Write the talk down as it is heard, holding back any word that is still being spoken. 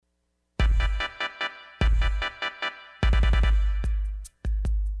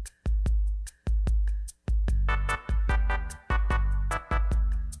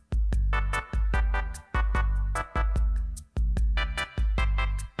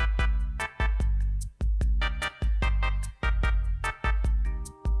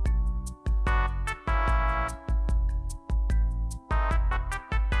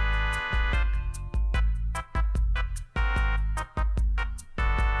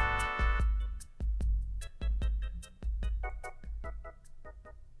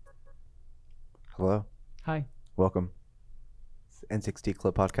Hello. Hi. Welcome. It's N6T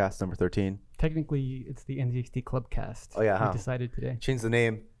Club Podcast number 13. Technically, it's the NZXT Clubcast. Oh, yeah, huh? We decided today. Change the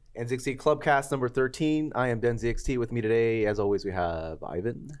name. N6T Clubcast number 13. I am DenZXT. With me today, as always, we have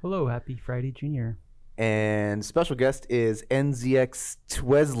Ivan. Hello, happy Friday, Junior. And special guest is NZX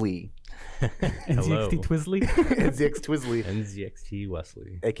Twesley. NZXT Twizzly. NZX Twizzly. NZXT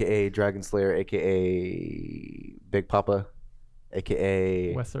Wesley. A.K.A. Dragon Slayer. A.K.A. Big Papa.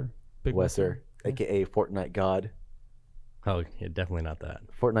 A.K.A. Wesser. Big Wesser. A.K.A. Fortnite God. Oh, yeah, definitely not that.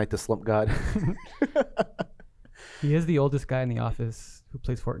 Fortnite the Slump God. He is the oldest guy in the office who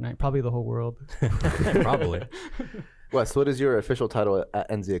plays Fortnite. Probably the whole world. Probably. Wes, what is your official title at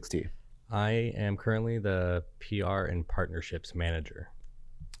NZXT? I am currently the PR and partnerships manager.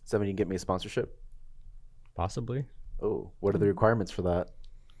 Somebody can get me a sponsorship? Possibly. Oh, what are the requirements for that?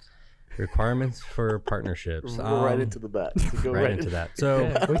 Requirements for partnerships. Right into the bat. So go right into that. So,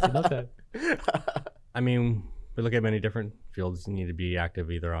 Yeah, we should love that. I mean, we look at many different fields. You need to be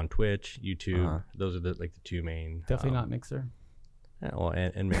active either on Twitch, YouTube. Uh-huh. Those are the two main. Definitely not Mixer. Yeah, well,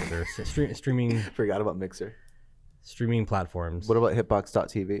 and Mixer. streaming Forgot about Mixer. platforms. What about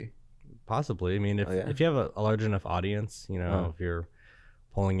Hitbox.tv? Possibly. I mean, if Oh, yeah. if you have a large enough audience, Uh-huh. if you're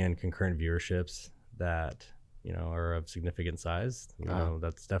pulling in concurrent viewerships that are of significant size, Uh-huh.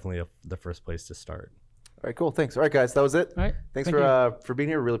 that's definitely the first place to start. All right, cool. Thanks. All right, guys, that was it. All right. Thanks Thank you. for being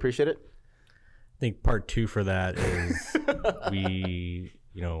here. Really appreciate it. I think part 2 for that is we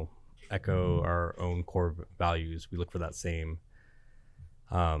echo our own core values. We look for that same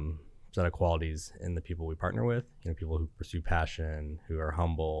set of qualities in the people we partner with. People who pursue passion, who are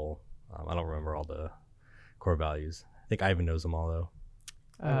humble. I don't remember all the core values. I think Ivan knows them all though.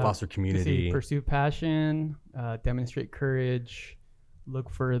 Foster let's see, community. pursue passion, demonstrate courage, look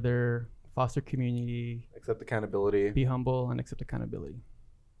further, foster community, Accept accountability. be humble, and accept accountability.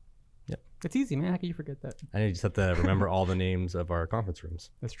 Yep. It's easy, man. How can you forget that? I just have to remember all the names of our conference rooms.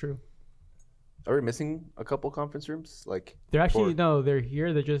 That's true. Are we missing a couple conference rooms? Like, They're actually Or- no, they're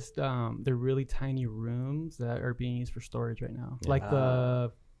here. They're just they're really tiny rooms that are being used for storage right now. Yeah. Like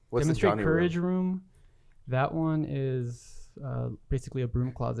the what's the demonstrate Johnny courage room? room. That one is basically a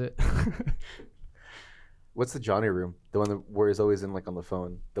broom closet. What's the Johnny room? The one where he's always in, like, on the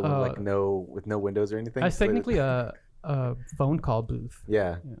phone. The one with no windows or anything. That's So they- technically a phone call booth.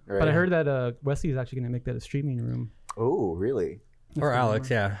 Yeah. Yeah. Right. But I heard that Wesley is actually going to make that a streaming room. Oh, really? That's Or the Alex,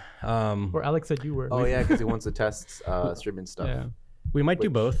 rumor. yeah. Or Alex said you were. Oh, yeah, because he wants to test streaming stuff. Yeah. We might do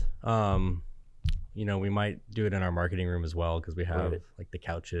Which- both. We might do it in our marketing room as well because we have Right. like the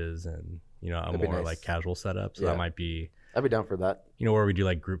couches and a That'd be more nice. like casual setup. So Yeah. that might be I'd be down for that. where we do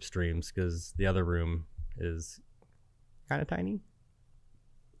like group streams because the other room is kind of tiny.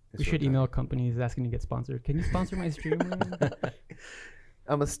 We should email companies asking to get sponsored. Can you sponsor my stream room?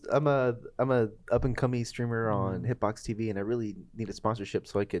 I'm a up and coming streamer on Mm. Hitbox TV, and I really need a sponsorship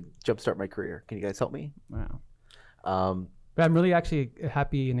so I could jumpstart my career. Can you guys help me? Wow. But I'm really actually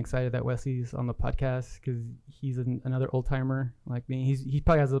happy and excited that Wesley's on the podcast because he's another old timer like me. He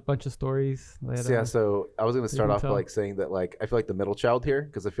probably has a bunch of stories. So I was gonna start can off by tell. like saying that, like, I feel like the middle child here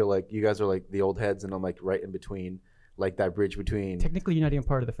because I feel like you guys are like the old heads, and I'm like right in between, like that bridge between Technically, you're not even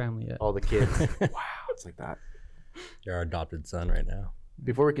part of the family yet. all the kids. Wow, it's like that. You're our adopted son right now.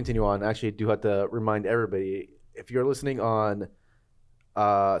 Before we continue on, I actually do have to remind everybody, if you're listening on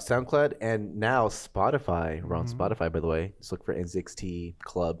SoundCloud and now Spotify, we're on Mhm. Spotify, by the way, just look for NZXT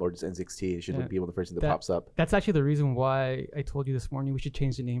Club or just NZXT. It should Yeah. be one of the first things that That- pops up. That's actually the reason why I told you this morning we should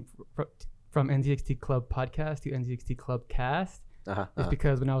change the name from NZXT Club Podcast to NZXT Club Cast. It's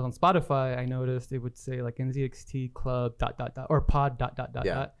because when I was on Spotify, I noticed it would say like NZXT Club ... or pod ...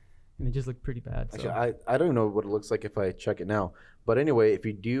 Yeah. and it just looked pretty bad. So. Actually, I don't know what it looks like if I check it now. But anyway, if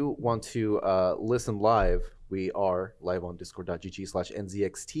you do want to listen live, we are live on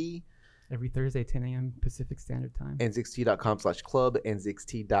discord.gg/NZXT, Every Thursday, 10 a.m. Pacific Standard Time. nzxt.com/club,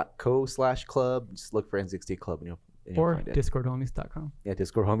 nzxt.co/club. Just look for NZXT Club and you'll Or find it. discordhomies.com. Yeah,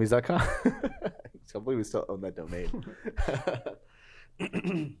 discordhomies.com. I can't believe we still own that domain.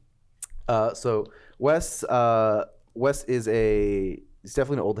 So Wes is he's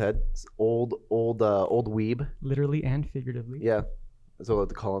definitely an old head. He's old weeb. Literally and figuratively. Yeah, that's what I like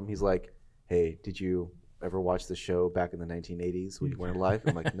to call him. He's like, hey, did you ever watch the show back in the 1980s when you weren't alive?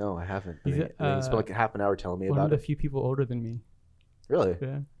 I'm like, no, I haven't. He's And he spent like a half an hour telling me One of about the it. few people older than me. Really?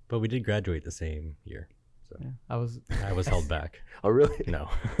 Yeah. But we did graduate the same year. So Yeah. I was held back. Oh, really? No.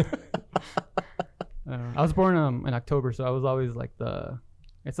 I was born in October, so I was always like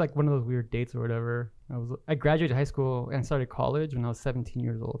it's like one of those weird dates or whatever. I graduated high school and started college when I was 17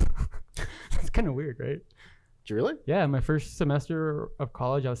 years old. It's kind of weird, right? Did you really? Yeah, my first semester of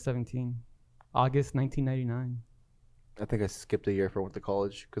college, I was 17. August 1999. I think I skipped a year if I went to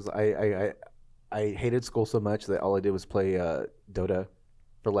college because I hated school so much that all I did was play Dota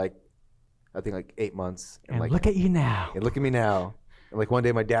for like I think like 8 months. And like, look at you now. and look at me now. And like one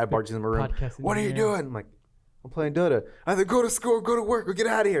day my dad barges in my room. Podcasting What are you engineer. doing? I'm like, I'm playing Dota. Either go to school or go to work or get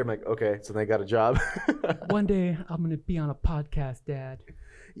out of here. I'm like, okay. So then I got a job. One day I'm gonna be on a podcast, Dad.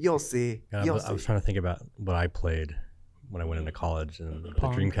 You'll see. Yeah, You'll I was see. trying to think about what I played when I went into college, and the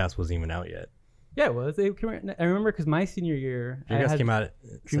Pong. Dreamcast wasn't even out yet. Yeah, it was. I remember because my senior year, I Dreamcast had, came out in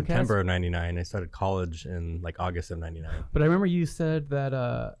Dreamcast? September of '99. I started college in like August of '99. but I remember you said that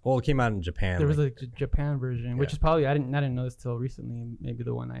Well, it came out in Japan. there was like, a Japan version, which Yeah. is probably I didn't know this till recently. Maybe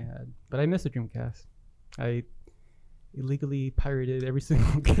the one I had, but I missed the Dreamcast. I illegally pirated every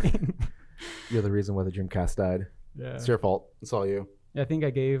single game. You're the reason why the Dreamcast died. Yeah. It's your fault. It's all you. I think I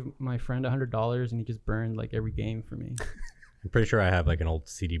gave my friend $100 and he just burned like every game for me. I'm pretty sure I have like an old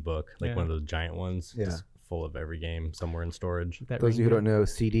CD book, like Yeah. one of those giant ones, Yeah. just full of every game somewhere in storage. That Those of you who ring don't know,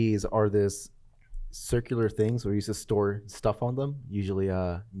 CDs are this circular things where you used to store stuff on them, usually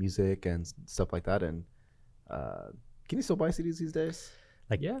music and stuff like that. And can you still buy CDs these days?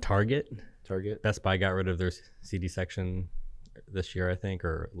 Like Yeah. Target, Target. Best Buy got rid of their CD section this year, I think,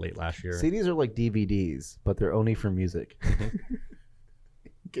 or late last year. CDs are like DVDs, but they're only for music.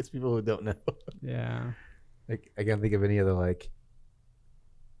 In case people who don't know. Yeah. Like I can't think of any other like,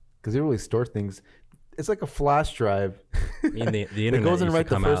 because they really store things. It's like a flash drive. I mean, the It internet goes in used, right to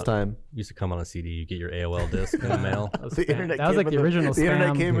the come first out, time. used to come on a CD. You get your AOL disc in the mail. That was, The spam. internet That was came like in the the- original the spam.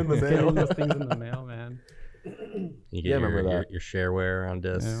 internet came in the Getting mail. those things in the mail, man. You get Yeah, I remember your, that. your shareware on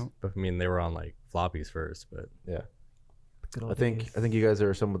discs. Yeah. But I mean, they were on like floppies first, but Yeah. Good I old think days. you guys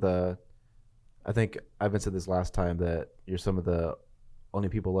are some of the. I think I've said this last time that you're some of the only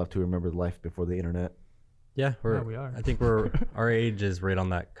people left who remember life before the internet. yeah, we are. I think we're our age is right on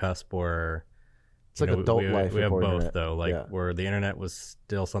that cusp where It's like adult we, life We have before both internet. though, like Yeah. where the internet was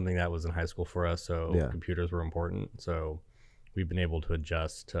still something that was in high school for us, so Yeah. computers were important. So we've been able to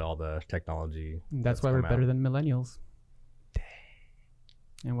adjust to all the technology. That's why we're come better out. than millennials.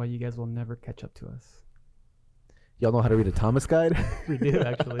 And why you guys will never catch up to us. Y'all know how to read a Thomas guide? We do,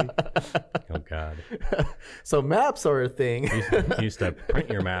 actually. Oh God, So maps are a thing. you used to print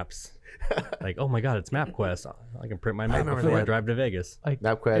your maps. Like, oh my God, it's MapQuest. I can print my map remember before I that. drive to Vegas. Like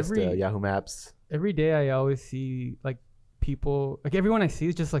MapQuest, every, Yahoo Maps. every day I always see like people, like everyone I see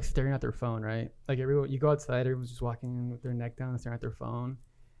is just like staring at their phone, right? Like everyone, you go outside, everyone's just walking with their neck down and staring at their phone.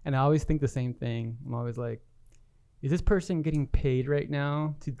 And I always think the same thing. I'm always like, is this person getting paid right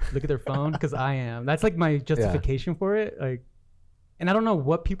now to look at their phone? Because I am. That's like my justification for it. Like, and I don't know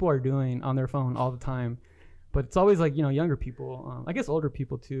what people are doing on their phone all the time, but it's always like, you know, younger people. I guess older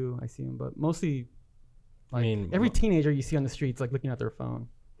people too. I see them, but mostly, like, I mean, every teenager you see on the streets like looking at their phone.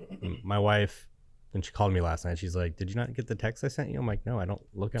 my wife, when she called me last night, she's like, "Did you not get the text I sent you?" I'm like, "No, I don't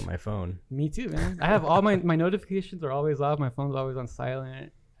look at my phone." Me too, man. I have all my notifications are always off. My phone's always on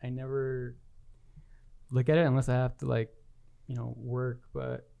silent. I never look at it unless I have to, like, you know, work.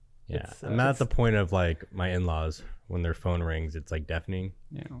 But Yeah, It's, I'm not at it's- the point of like my in-laws when their phone rings, it's like deafening.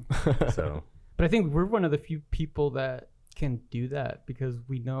 you know, So but I think we're one of the few people that can do that because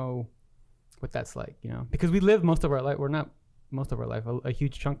we know what that's like. You know, because we live most of our life. We're not most of our life. A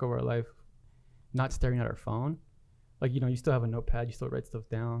huge chunk of our life, not staring at our phone. Like, you know, you still have a notepad. You still write stuff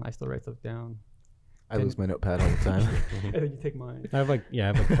down. I still write stuff down. I lose my notepad all the time. And then you take mine. I have like 4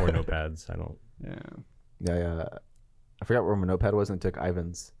 notepads. I don't. Yeah. Yeah. I forgot where my notepad was and took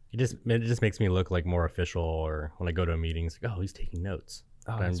Ivan's. It just makes me look like more official. Or when I go to a meeting, it's like, oh, he's taking notes.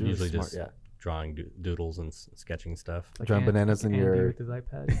 Oh, But I'm that's really usually smart, just yeah. drawing doodles and sketching stuff. Like Drawing bananas in Andy your- with his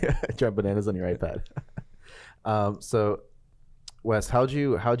iPad. Drop bananas on your iPad. So, Wes, how'd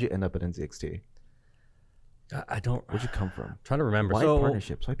you end up at NZXT? I don't. Where'd you come from? I'm trying to remember. Why So,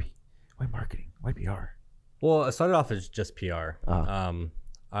 partnerships? Why marketing? Why PR? well, I started off as just PR. Ah.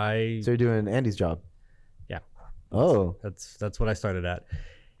 I So you're doing Andy's job. Yeah. Oh, That's what I started at.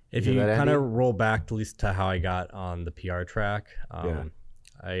 If You you know that, kind of Andy? roll back at least to how I got on the PR track, Yeah.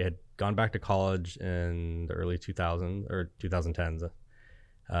 I had gone back to college in the early 2000s or 2010s.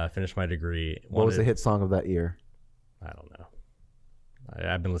 Finished my degree. what was the hit song of that year? I don't know.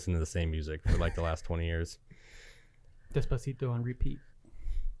 I've been listening to the same music for like the last 20 years. Despacito on repeat.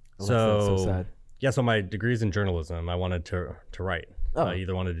 Oh, that's so So sad. yeah, so my degree's in journalism. I wanted to write. Oh. I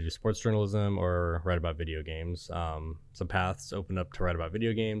either wanted to do sports journalism or write about video games. Some paths opened up to write about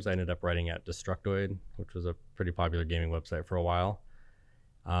video games. I ended up writing at Destructoid, which was a pretty popular gaming website for a while.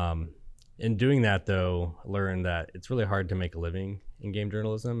 In doing that, though, I learned that it's really hard to make a living in game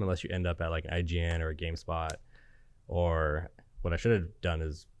journalism unless you end up at like an IGN or a GameSpot. Or what I should have done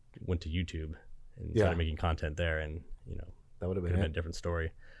is went to YouTube and started making content there, and that would have been a different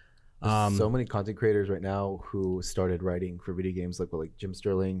story. So many content creators right now who started writing for video games, like Jim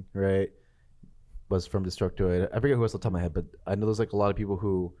Sterling, right, was from Destructoid. I forget who else off the top of my head, but I know there's like a lot of people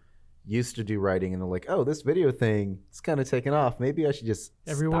who used to do writing and they're like, oh, this video thing is kind of taking off. Maybe I should just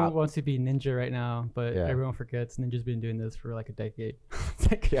Everyone wants to be Ninja right now, but everyone forgets Ninja's been doing this for like a decade.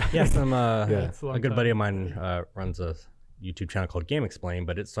 A good buddy of mine runs a YouTube channel called Game Explain,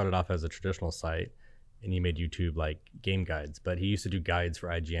 but it started off as a traditional site, and he made YouTube like game guides. But he used to do guides for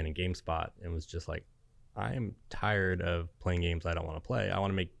IGN and GameSpot, and was just like, I am tired of playing games I don't want to play. I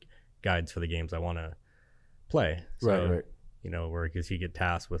want to make guides for the games I want to play. So, right. Where because he get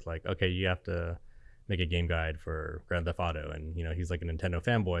tasked with like, okay, you have to make a game guide for Grand Theft Auto, and he's like a Nintendo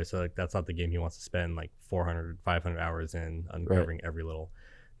fanboy, so like that's not the game he wants to spend like 400 500 hours in uncovering every little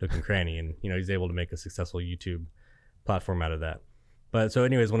nook and cranny, and he's able to make a successful YouTube platform out of that. But so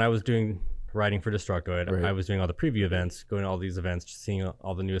anyways, when I was doing writing for Destructoid, I was doing all the preview events, going to all these events, just seeing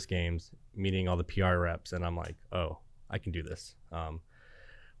all the newest games, meeting all the PR reps, and I'm like, oh, I can do this.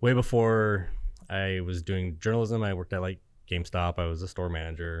 Way before I was doing journalism, I worked at like GameStop. I was a store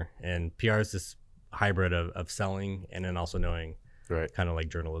manager, and PR is this hybrid of selling and then also knowing kind of like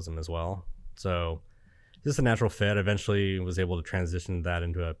journalism as well. So just a natural fit. Eventually was able to transition that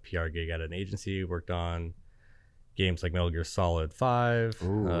into a PR gig at an agency. Worked on games like Metal Gear Solid 5,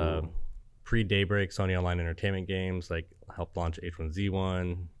 pre-Daybreak Sony Online Entertainment games, like helped launch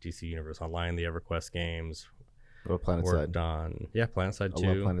H1Z1, DC Universe Online, the EverQuest games. PlanetSide. PlanetSide 2. I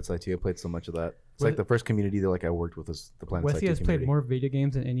love PlanetSide 2. I played so much of that. It's like the first community that I worked with was the PlanetSide 2 Wesley has community. played more video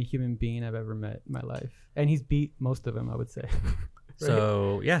games than any human being I've ever met in my life, and he's beat most of them, I would say.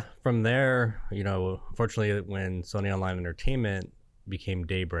 So from there, unfortunately, when Sony Online Entertainment became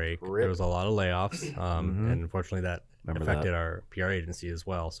Daybreak, there was a lot of layoffs, and unfortunately that affected our PR agency as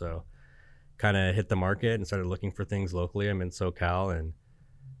well. So kind of hit the market and started looking for things locally. I'm in SoCal, and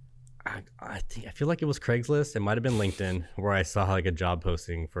I feel like it was Craigslist. It might have been LinkedIn, where I saw like a job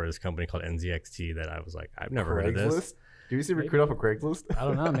posting for this company called NZXT that I was like, I've never heard of this. Do you see recruit off of Craigslist? I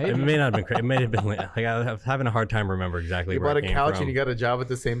don't know. Maybe it may not have been. It may have been like I was having a hard time remember exactly. You where bought it a came couch from. and you got a job at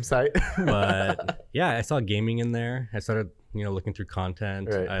the same site. But I saw gaming in there. I started looking through content.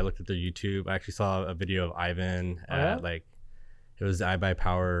 I looked at their YouTube. I actually saw a video of Ivan at it was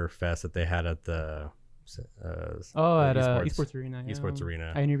iBuyPower Fest that they had at the Esports Arena. Esports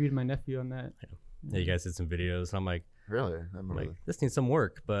Arena. I interviewed my nephew on that. Yeah, you guys did some videos. I'm like, really? I'm like, this needs some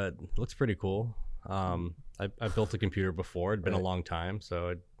work, but it looks pretty cool. I built a computer before. It'd been a long time,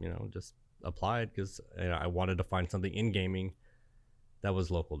 so I just applied because I wanted to find something in gaming that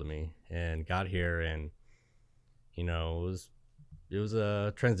was local to me, and got here, and it was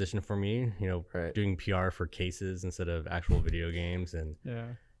a transition for me. Doing PR for cases instead of actual video games, and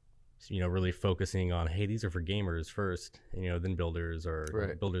really focusing on, hey, these are for gamers first, and then builders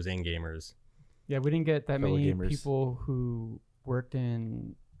or builders and gamers. Yeah, we didn't get that many people who worked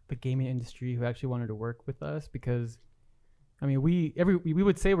in the gaming industry who actually wanted to work with us, because I mean we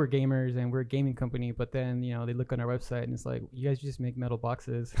would say we're gamers and we're a gaming company, but then they look on our website and it's like, you guys just make metal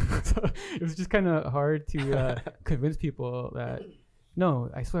boxes. So it was just kind of hard to convince people that no,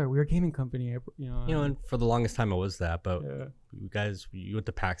 I swear we're a gaming company. And for the longest time it was that, but you went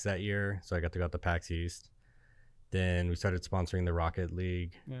to PAX that year, so I got to go out to PAX East. Then we started sponsoring the Rocket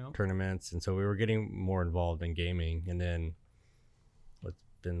League tournaments, and so we were getting more involved in gaming. And then it's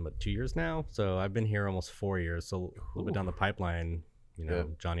been 2 years now, so I've been here almost 4 years. So a little bit down the pipeline,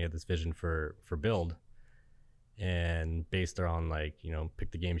 Johnny had this vision for Build, and based on like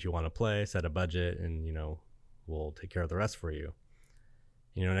pick the games you want to play, set a budget, and we'll take care of the rest for you.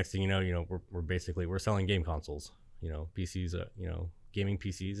 Next thing we're selling game consoles, PCs, gaming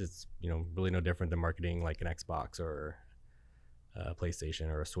PCs. It's really no different than marketing like an Xbox or a PlayStation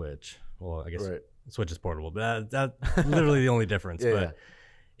or a Switch. Well, I guess Switch is portable, but that's literally the only difference. But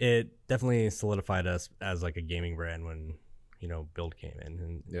it definitely solidified us as like a gaming brand when Build came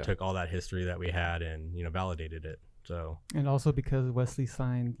in and took all that history that we had and validated it. So, and also because Wesley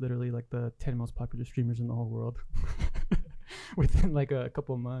signed literally like the 10 most popular streamers in the whole world within like a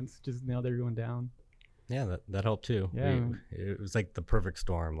couple of months, just nailed everyone down. Yeah, that helped too. Yeah, it was like the perfect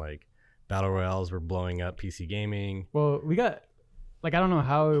storm. Like battle royales were blowing up PC gaming. Well, we got like, I don't know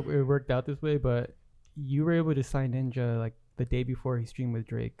how it worked out this way, but you were able to sign Ninja like the day before he streamed with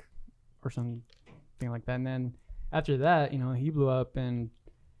Drake or something like that. And then after that, he blew up, and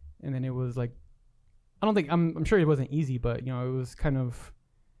then it was like, I'm sure it wasn't easy, but it was kind of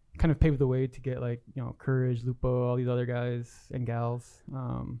paved the way to get like Courage, Lupo, all these other guys and gals.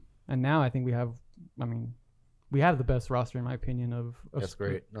 And now I think we have, we have the best roster in my opinion of That's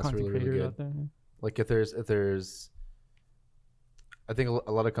great. That's content really, really creators good. out there. Like if there's, I think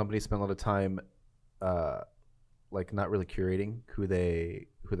a lot of companies spend a lot of time, like not really curating who they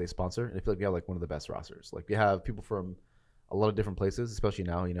sponsor. And I feel like we have like one of the best rosters. Like we have people from a lot of different places, especially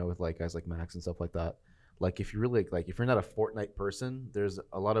now, you know, with like guys like Max and stuff like that. Like if you really like if you're not a Fortnite person, there's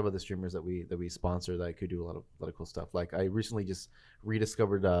a lot of other streamers that we sponsor that could do a lot of cool stuff. Like I recently just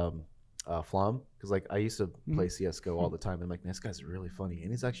rediscovered Flom, because like I used to play CS:GO all the time, and I'm like, this guy's really funny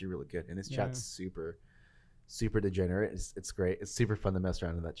and he's actually really good, and his chat's super degenerate. It's great. It's super fun to mess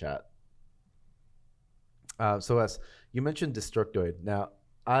around in that chat. So as you mentioned Destructoid, now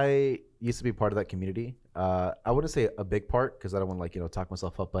I used to be part of that community. I wouldn't say a big part because I don't want to like, you know, talk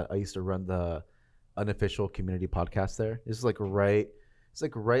myself up, but I used to run the unofficial community podcast there. This is like right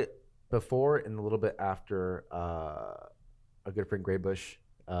before and a little bit after a good friend Graybush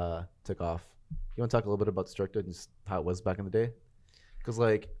took off. You want to talk a little bit about Destructoid and just how it was back in the day? Because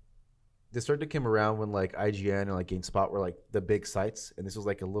like Destructoid came around when like IGN and like GameSpot were like the big sites, and this was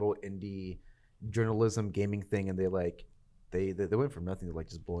like a little indie journalism gaming thing, and they went from nothing to like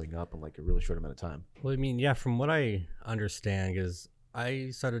just blowing up in like a really short amount of time. Well, I mean, yeah, from what I understand, because I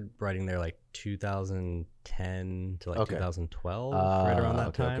started writing there like 2010 to like 2012, right around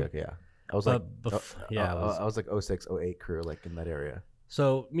that time. Okay, yeah. I was but like, I was like 06, 08 crew, like in that area.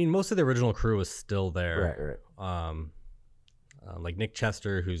 So, I mean, most of the original crew was still there. Right. Like Nick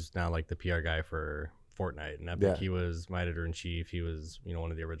Chester, who's now like the PR guy for Fortnite, and Epic, he was my editor-in-chief. He was, you know,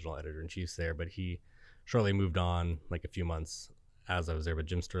 one of the original editor-in-chiefs there, but he shortly moved on like a few months as I was there, but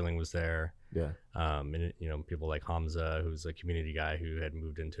Jim Sterling was there. Yeah. And you know, people like Hamza, who's a community guy who had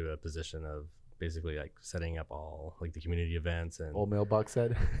moved into a position of basically like setting up all like the community events and old mailbox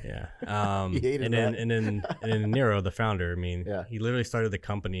head. Yeah. and then Nero, the founder, I mean, yeah, he literally started the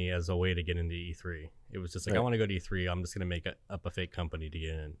company as a way to get into E3. It was just like, I want to go to E3. I'm just going to make up a fake company to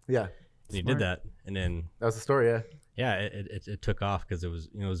get in. Yeah. And he did that. And then that was the story. Yeah. Yeah, it took off because it was,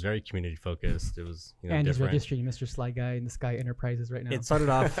 you know, it was very community focused. It was, you know, and different. he's registering Mr. Sly Guy in the Sky Enterprises right now. It started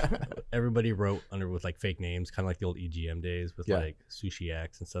off, everybody wrote under with like fake names, kind of like the old EGM days with like Sushi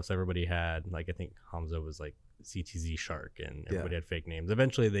X and stuff. So everybody had like, I think Hamza was like CTZ Shark, and everybody had fake names.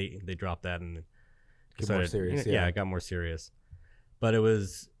 Eventually they dropped that and started more serious. Yeah, it got more serious. But it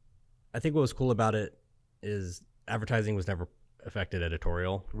was, I think what was cool about it is advertising was never affected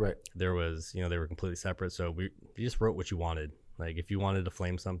editorial. Right. There was, you know, they were completely separate. So we just wrote what you wanted. Like if you wanted to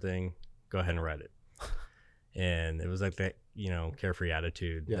flame something, go ahead and write it. And it was like that, you know, carefree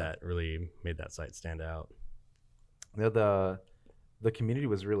attitude that really made that site stand out. You know, the community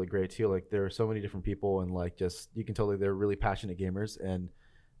was really great too. Like there are so many different people, and like just you can tell that they're really passionate gamers. And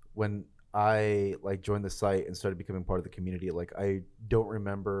when I like joined the site and started becoming part of the community, like I don't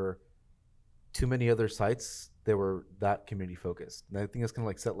remember too many other sites that were that community focused. And I think that's kind of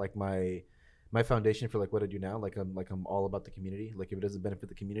like set like my foundation for like what I do now. Like I'm all about the community. Like if it doesn't benefit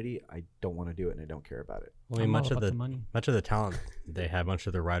the community, I don't want to do it, and I don't care about it. Well, I mean, much of the talent they had, much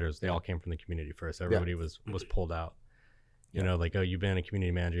of the writers, they all came from the community first. Everybody was pulled out. You know, like, oh, you've been a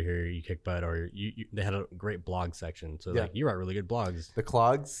community manager here, you kick butt, or you they had a great blog section. So like, you write really good blogs. The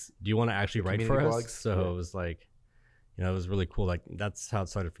clogs. Do you want to actually write for blogs? us? So it was like, you know, it was really cool. Like that's how it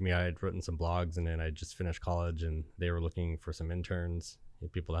started for me. I had written some blogs, and then I just finished college, and they were looking for some interns,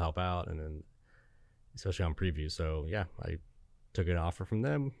 people to help out, and then especially on preview. So yeah, I took an offer from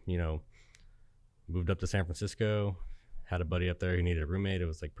them. You know, moved up to San Francisco, had a buddy up there who needed a roommate. It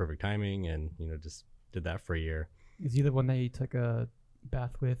was like perfect timing, and you know, just did that for a year. Is he the one that you took a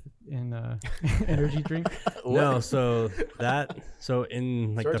bath with in energy drink? No, so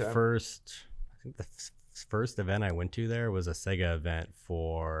in like first, I think the first event I went to there was a Sega event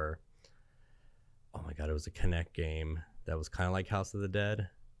for, oh my god, it was a Kinect game that was kind of like House of the Dead.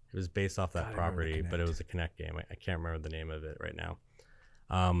 It was based off that property, but it was a Kinect game. I can't remember the name of it right now.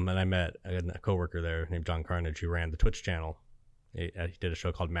 And I met a coworker there named John Carnage who ran the Twitch channel. He did a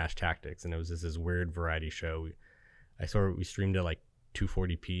show called Mash Tactics, and it was this weird variety show. We streamed at like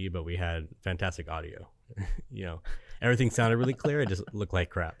 240p, but we had fantastic audio. You know, everything sounded really clear. It just looked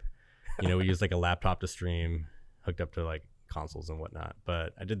like crap. You know, we used like a laptop to stream, hooked up to like consoles and whatnot.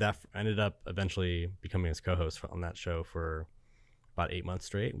 But I did that. I ended up eventually becoming his co-host on that show for about 8 months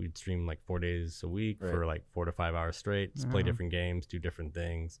straight. We'd stream like 4 days a week for like 4 to 5 hours straight, just play different games, do different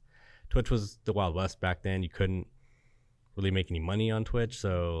things. Twitch was the Wild West back then. You couldn't really make any money on Twitch,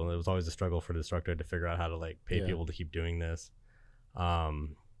 so it was always a struggle for the Destructoid to figure out how to like pay people to keep doing this. I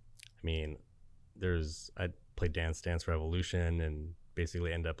mean, I played Dance Revolution and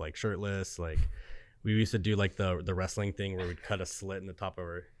basically end up like shirtless. Like we used to do like the wrestling thing where we'd cut a slit in the top of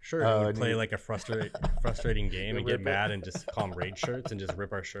our shirt and we'd play like a frustrating game and get mad and just call them rage shirts and just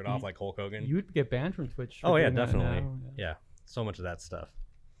rip our shirt off like Hulk Hogan. You'd get banned from Twitch. Oh yeah, definitely. Yeah, so much of that stuff.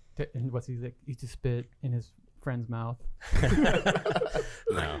 And what's he like? He used to spit in his friend's mouth.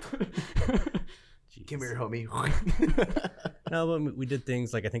 No. Come here, homie. No, but we did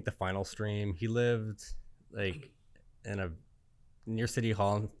things like I think the final stream. He lived like in a near City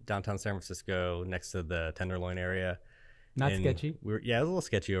Hall in downtown San Francisco, next to the Tenderloin area. Not sketchy. It was a little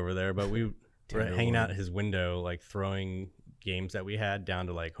sketchy over there, but we were hanging out at his window, like throwing games that we had down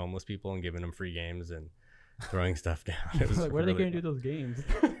to like homeless people and giving them free games and throwing stuff down. It was like, where are they going to do those games?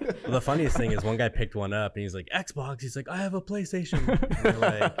 Well, the funniest thing is one guy picked one up and he's like, Xbox. He's like, I have a PlayStation. And we're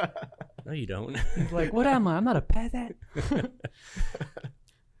like, no, you don't. He's like, what am I? I'm not a peasant.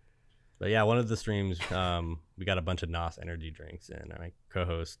 But yeah, one of the streams, we got a bunch of NOS energy drinks and my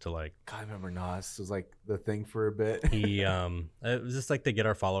co-host to like. God, I remember NOS was like the thing for a bit. He, it was just like to get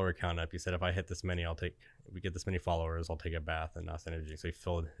our follower count up. He said, if I hit this many, if we get this many followers, I'll take a bath in NOS energy. So he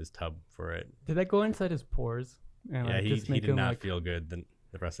filled his tub for it. Did that go inside his pores? And, yeah, like, he did not feel good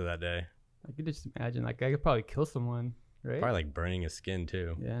the rest of that day. I could just imagine, like, I could probably kill someone, right? Probably like burning his skin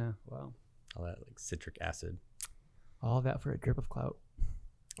too. Yeah, wow. All that like citric acid. All that for a drip of clout.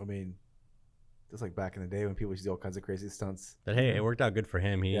 I mean, just like back in the day when people used to do all kinds of crazy stunts. But hey, it worked out good for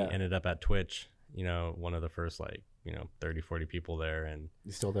him. He ended up at Twitch, one of the first 30, 40 people there. And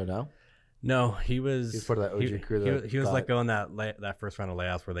he's still there now? No, he's part of that OG crew. He was let go in that first round of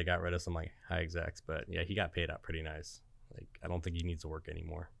layoffs where they got rid of some like high execs. But yeah, he got paid out pretty nice. Like, I don't think he needs to work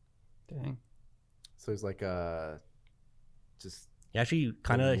anymore. Dang. So he's like just. Yeah, actually,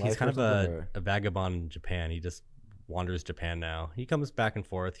 he's kind of a vagabond in Japan. He just wanders Japan now. He comes back and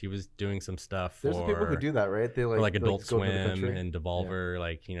forth. He was doing some stuff There's people who do that, right? They like Adult Swim and Devolver.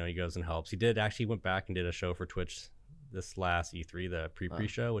 Yeah. He goes and helps. He went back and did a show for Twitch this last E3, the pre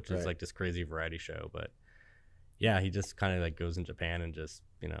show, which is like this crazy variety show. But yeah, he just kind of like goes in Japan and just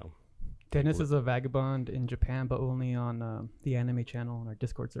Dennis is a vagabond in Japan, but only on the anime channel on our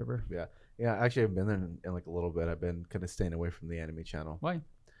Discord server. Yeah. Actually, I've been there in like a little bit. I've been kind of staying away from the anime channel. Why?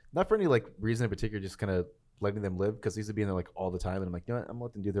 Not for any like reason in particular. Just kind of letting them live, because they used to be in there like all the time, and I'm like, I'm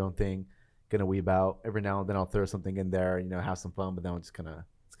letting them do their own thing. Gonna weeb out every now and then. I'll throw something in there, have some fun, but then I'll just kind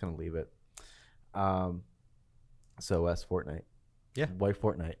of leave it. So as Fortnite, why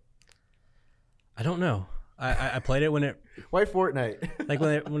Fortnite? I don't know. I played it when it. Why Fortnite? Like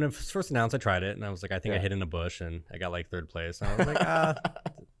when it was first announced, I tried it and I was like, I think I hid in a bush and I got like third place. And I was like,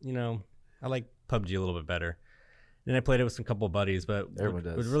 I like PUBG a little bit better. Then I played it with some couple of buddies, but what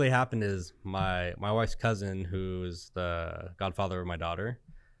really happened is my wife's cousin, who is the godfather of my daughter,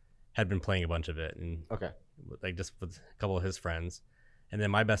 had been playing a bunch of it, and like just with a couple of his friends, and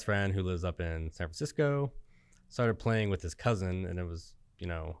then my best friend, who lives up in San Francisco, started playing with his cousin, and it was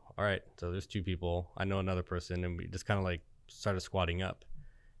all right. So there's two people. I know another person, and we just kind of like started squatting up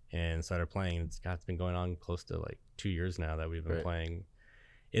and started playing. It's been going on close to like 2 years now that we've been playing.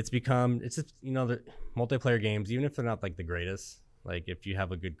 It's just the multiplayer games, even if they're not like the greatest, like if you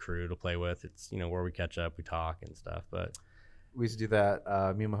have a good crew to play with, it's where we catch up, we talk and stuff. But we used to do that.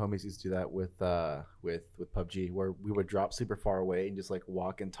 Me and my homies used to do that with PUBG, where we would drop super far away and just like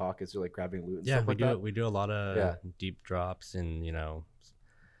walk and talk as you're like grabbing loot and stuff like that. We do a lot of deep drops, and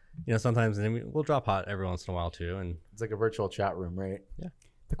sometimes, and then we'll drop hot every once in a while too, and it's like a virtual chat room, right? Yeah.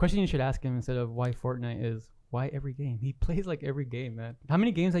 The question you should ask him instead of why Fortnite is, why every game? He plays like every game, man. How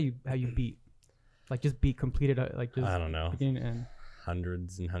many games have you beat? Like just completed, like just I don't know, beginning to end.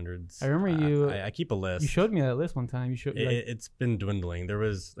 Hundreds and hundreds. I remember I keep a list. You showed me that list one time. It's been dwindling. There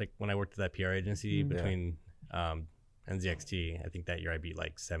was like when I worked at that PR agency between NZXT. I think that year I beat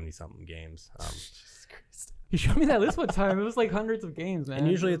like 70 something games. Jesus Christ. You showed me that list one time. It was like hundreds of games, man. And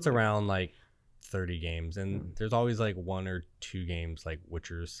usually it's around like 30 games, and there's always like 1 or 2 games like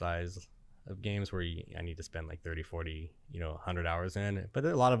Witcher size of games where I need to spend like 30, 40, 100 hours in. But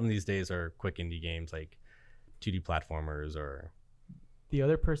a lot of them these days are quick indie games like 2D platformers. Or the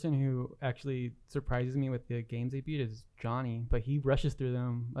other person who actually surprises me with the games they beat is Johnny, but he rushes through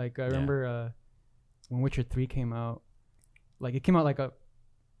them. Like I remember when Witcher 3 came out, like it came out like a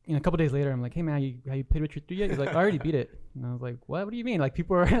couple days later. I'm like, hey man, have you played Witcher 3 yet? He's like, I already beat it. And I was like, what do you mean? Like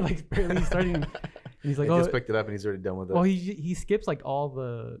people are like barely starting. And he's like, he just picked it up and he's already done with it. Well, he skips like all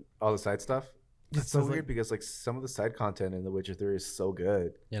the side stuff. It's so weird because like some of the side content in The Witcher 3 is so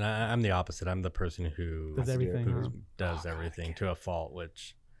good. And I'm the opposite. I'm the person who does everything. Does everything to a fault,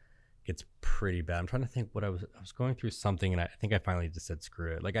 which gets pretty bad. I'm trying to think what I was going through something, and I think I finally just said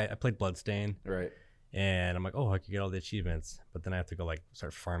screw it. Like I played Bloodstain, right? And I'm like, oh, I could get all the achievements, but then I have to go like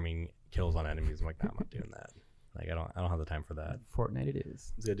start farming kills on enemies. I'm like, nah, I'm not doing that. Like I don't have the time for that. Fortnite it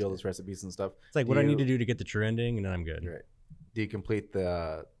is. He's gonna do all those recipes and stuff. It's like what I need to do to get the true ending, and then I'm good. Right. Do you complete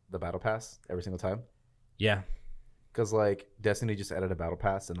the battle pass every single time? Yeah. Because like Destiny just added a battle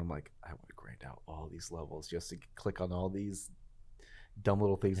pass, and I'm like, I want to grind out all these levels just to click on all these dumb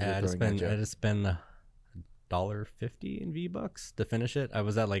little things. Yeah, I just spend $1.50 in V-Bucks to finish it. I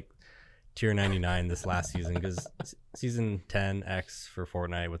was at like tier 99 this last season because season 10X for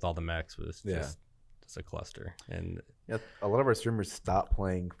Fortnite with all the mechs was just a cluster. And yeah, a lot of our streamers stopped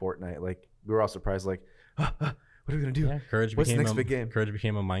playing Fortnite. Like we were all surprised, like, what are we gonna do? Yeah, Courage What's the became next big game? Courage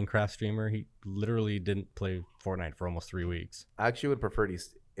became a Minecraft streamer. He literally didn't play Fortnite for almost 3 weeks. I actually would prefer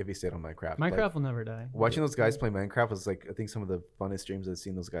if he stayed on Minecraft. Minecraft will never die. Watching those guys play Minecraft was like, I think some of the funnest streams I've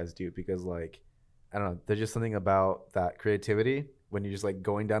seen those guys do, because like, I don't know, there's just something about that creativity when you're just like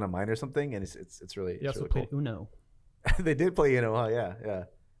going down a mine or something, and it's really. You also really played cool. Uno. They did play Uno, huh? Yeah.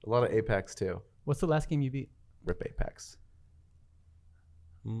 A lot of Apex too. What's the last game you beat? Rip Apex.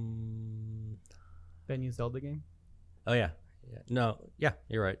 That new Zelda game? Oh yeah. No, yeah,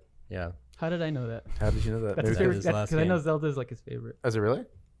 you're right. Yeah. How did I know that? How did you know that? That's his Maybe favorite. that was his last Because I know game. Zelda is like his favorite. Is it really?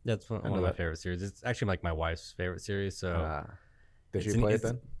 That's one of my favorite series. It's actually like my wife's favorite series. So Did you play it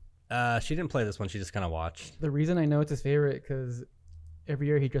then? She didn't play this one. She just kind of watched. The reason I know it's his favorite because every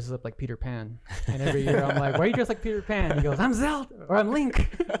year he dresses up like Peter Pan, and every year I'm like, "Why are you dressed like Peter Pan?" He goes, "I'm Zelda or I'm Link."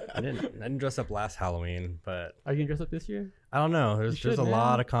 I didn't dress up last Halloween, but Are you gonna dress up this year? I don't know. There's a man.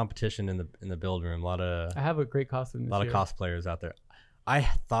 lot of competition in the build room. I have a great costume. This lot year. of cosplayers out there. I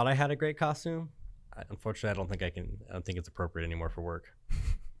thought I had a great costume. Unfortunately, I don't think I can. I don't think it's appropriate anymore for work.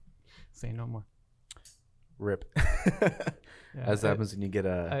 Say no more. Rip. Yeah, As happens when you get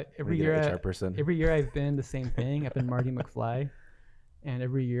every when you get year. an HR person. Every year I've been the same thing. I've been Marty McFly, and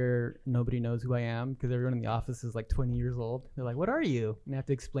every year nobody knows who I am because everyone in the office is like 20 years old. They're like, "What are you?" And I have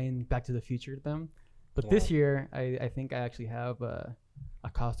to explain Back to the Future to them. But this year, I think I actually have a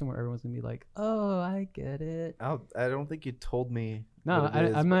costume where everyone's gonna be like, "Oh, I get it." I don't think you told me. No, what it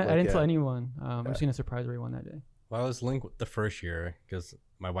is, I'm but not. like, I didn't tell yeah. anyone. I'm just gonna surprise everyone that day. Well, I was Link the first year because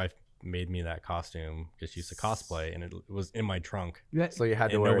my wife made me that costume because she used to cosplay, and it was in my trunk. So you had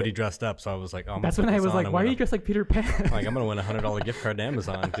to And wear nobody it. dressed up, so I was like, "Oh." That's when I was like, "Why are you dressed like Peter Pan?" Like, I'm gonna win $100 gift card to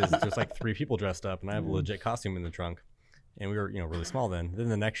Amazon because there's like 3 people dressed up, and I have a legit costume in the trunk. And we were, really small then. Then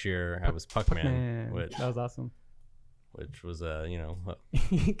the next year, I was Puckman, which that was awesome. was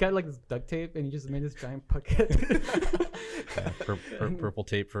He got like this duct tape and he just made this giant bucket. purple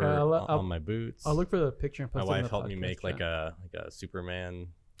tape for on my boots. I'll look for the picture and My post it in wife the helped me podcast make like chat. a Superman.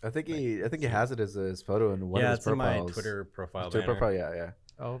 I think he has it as his photo in one Yeah, of his it's in profiles. my Twitter profile. Twitter banner. profile, yeah.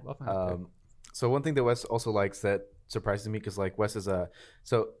 I'll find it. So one thing that Wes also likes that surprises me, because like Wes is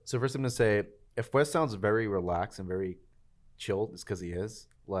so first I'm gonna say, if Wes sounds very relaxed and very chilled, it's because he is.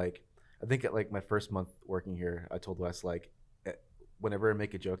 Like, I think at like my first month working here, I told Wes like, whenever I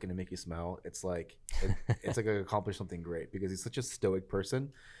make a joke and I make you smile, it's like it's like I accomplished something great, because he's such a stoic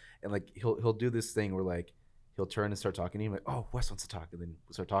person, and like he'll do this thing where like he'll turn and start talking to you, like, oh, Wes wants to talk, and then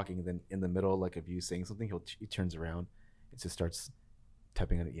we'll start talking, and then in the middle like of you saying something, he turns around and just starts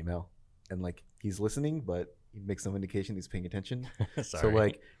typing on an email, and like he's listening, but he makes some indication he's paying attention. So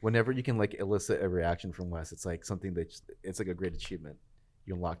like whenever you can like elicit a reaction from Wes, it's like something that it's like a great achievement.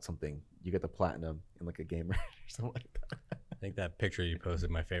 You unlock something, you get the platinum in like a game or something like that. I think that picture you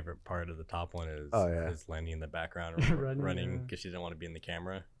posted, my favorite part of the top one is is Lenny in the background running because she didn't want to be in the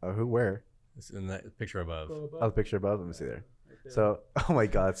camera. Oh, who, where? It's in that picture above. Oh, the picture above. Let me see there. So, oh my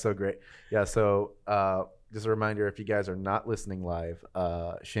God, so great. Yeah. So, just a reminder, if you guys are not listening live,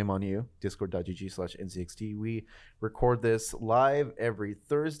 shame on you. Discord.gg/NZXT. We record this live every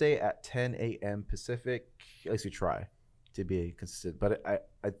Thursday at 10 a.m. Pacific. At least we try to be consistent. But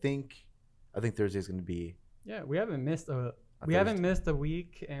I think Thursday is going to be. Yeah, we haven't missed a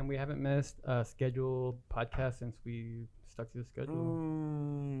week, and we haven't missed a scheduled podcast since we stuck to the schedule.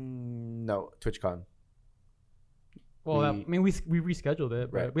 No, TwitchCon. Well, we rescheduled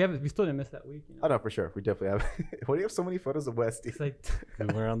it, but right. we still didn't miss that week. Oh no, for sure, we definitely have. Why do you have so many photos of Wes? It's like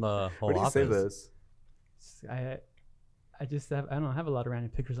we're on the whole Where do you office. save those? I just have I have a lot of random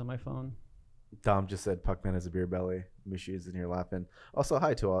pictures on my phone. Dom just said Puckman has a beer belly. Mishi is in here laughing. Also,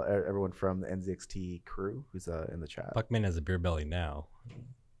 hi to everyone from the NZXT crew who's in the chat. Puckman has a beer belly now.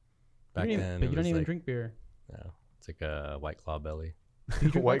 Back then, but you don't even drink beer. No, it's like a White Claw belly.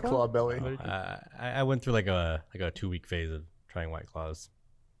 White Claw belly. I went through like a 2-week phase of trying White Claws.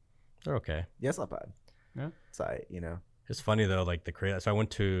 They're okay. Yeah, it's not bad. Yeah, it's It's funny though, like so I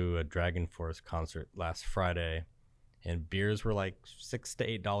went to a Dragon Force concert last Friday, and beers were like $6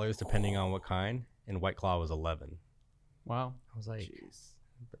 to $8 depending on what kind, and White Claw was $11. Wow. I was like, jeez.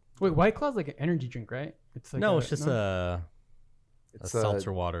 Wait, White Claw's like an energy drink, right? It's like it's just a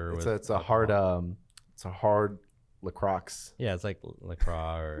seltzer water. It's a hard LaCroix. Yeah, it's like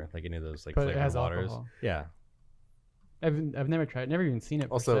LaCroix or like any of those like but flavored it has waters. alcohol. Yeah. I've never tried, never even seen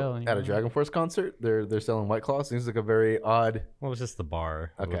it. Also, at a Dragon Force concert, they're selling White Claw. Seems like a very odd. Well, it was just the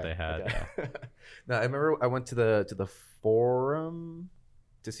bar what they had. Okay. Yeah. No, I remember I went to the Forum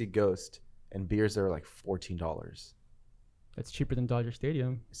to see Ghost, and beers there were like $14. That's cheaper than Dodger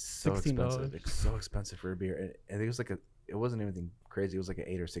Stadium. So expensive. It's so expensive for a beer. And I think it was like it wasn't anything crazy. It was like an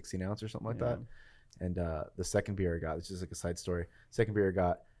 8 or 16 ounce or something like that. And the second beer I got, it's just like a side story. Second beer I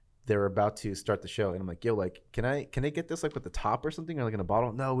got, they were about to start the show, and I'm like, yo, like, can I get this like with the top or something, or like in a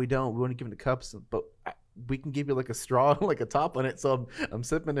bottle? No, we don't. We want to give it the cups, but we can give you like a straw, like a top on it. So I'm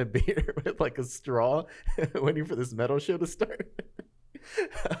sipping a beer with like a straw, waiting for this metal show to start.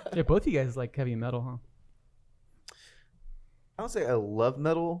 Yeah, both of you guys like heavy metal, huh? I don't say I love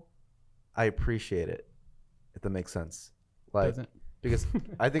metal. I appreciate it, if that makes sense. Like, because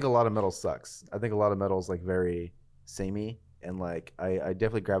I think a lot of metal sucks. I think a lot of metal is like very samey. And like I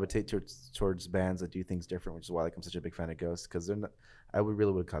definitely gravitate towards bands that do things different, which is why like I'm such a big fan of Ghost, because they're not. I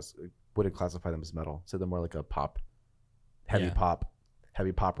wouldn't classify them as metal. So they're more like a pop, heavy pop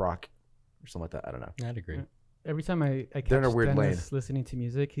rock, or something like that. I don't know. I'd agree. Every time I catch they're in a weird Dennis listening to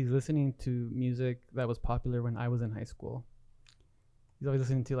music, he's listening to music that was popular when I was in high school. He's always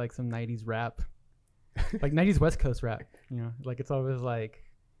listening to like some '90s rap, like '90s West Coast rap. You know, like it's always like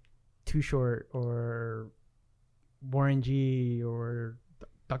Too Short or Warren G or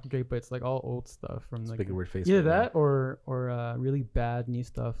Dr. Dre, but it's like all old stuff from like weird face. Either that or really bad new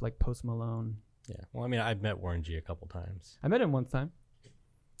stuff like Post Malone. Yeah. Well, I mean, I've met Warren G a couple times. I met him one time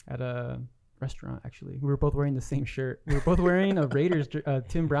at a restaurant. Actually, we were both wearing the same shirt. We were both wearing a Raiders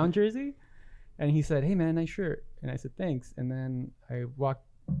Tim Brown jersey, and he said, "Hey man, nice shirt," and I said thanks. And then I walked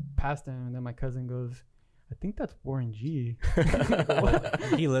past him, and then my cousin goes, I think that's Warren G.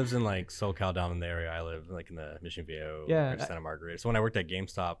 He lives in like SoCal down in the area I live, like in the Mission Viejo, Santa Margarita. So when I worked at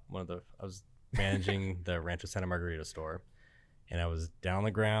GameStop, I was managing the Rancho Santa Margarita store, and I was down on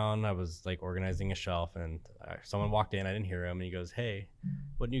the ground. I was like organizing a shelf, and someone walked in. I didn't hear him, and he goes, "Hey,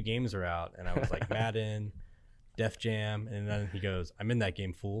 what new games are out?" And I was like, "Madden, Def Jam," and then he goes, "I'm in that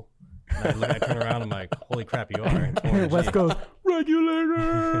game, fool." And I turn around, I'm like, "Holy crap, you are!" West Coast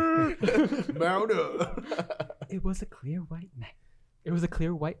regulator. Mount up. It was a clear white neck. It was a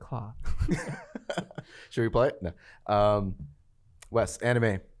clear White Claw. Should we play it? No. Wes,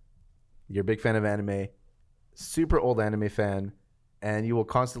 anime. You're a big fan of anime. Super old anime fan, and you will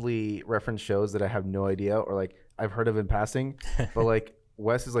constantly reference shows that I have no idea, or like I've heard of in passing, but like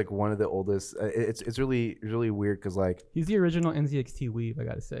Wes is like one of the oldest. It's really weird because like he's the original NZXT weeb. I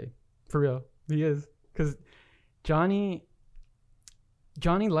gotta say, for real, he is. Because Johnny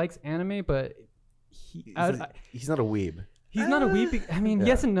likes anime, but he's not a weeb. He's not a weeb. I mean,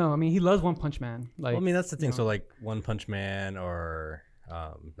 yes and no. I mean, he loves One Punch Man. Like, well, I mean, that's the thing. So like One Punch Man or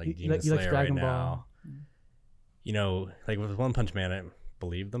like Demon Slayer right now. You know, like with One Punch Man, I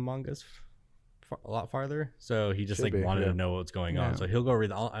believe the manga's a lot farther. So he just wanted to know what's going on. So he'll go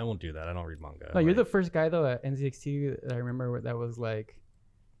read. I won't do that. I don't read manga. No, you're the first guy though at NZXT that I remember that was like,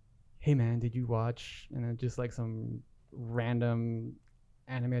 "Hey man, did you watch?" And then just like some random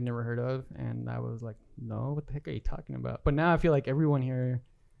anime I'd never heard of, and I was like, "No, what the heck are you talking about?" But now I feel like everyone here,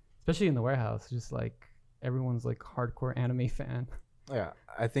 especially in the warehouse, just like everyone's like hardcore anime fan. Yeah,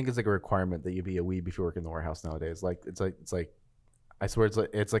 I think it's like a requirement that you be a weeb if you work in the warehouse nowadays. Like it's like I swear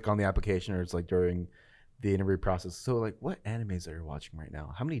it's like on the application or it's like during the interview process. So like, what animes are you watching right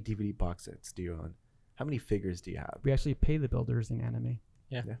now? How many DVD box sets do you own? How many figures do you have? We actually pay the builders in anime.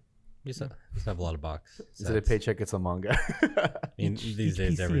 Yeah. We just have a lot of box sets. Is it a paycheck? It's a manga. I mean, these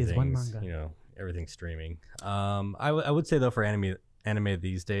days everything's everything's streaming. I would say though for anime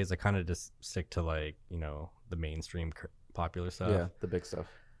these days, I kind of just stick to like the mainstream popular stuff. Yeah, the big stuff.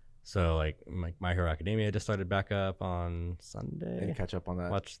 So like My Hero Academia just started back up on Sunday. And catch up on that.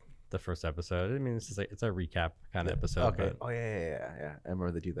 Watch the first episode. I mean, it's just like it's a recap kind of episode. Okay. Oh yeah. I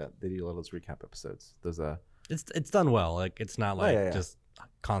remember they do that. They do a lot of those recap episodes. Those It's done well. Like it's not like just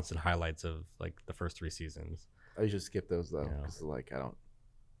constant highlights of like the first 3 seasons. I usually skip those though because like I don't.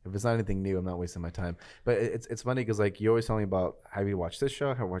 If it's not anything new, I'm not wasting my time. But it's funny because like you always tell me about have you watched this show,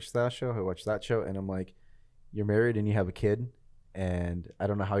 have you watched that show, have you watched that show, and I'm like, you're married and you have a kid, and I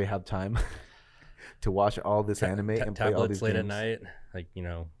don't know how you have time to watch all this anime and play all these late games. At night, like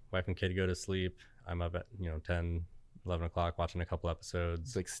wife and kid go to sleep. I'm up at 10, 11 o'clock watching a couple episodes.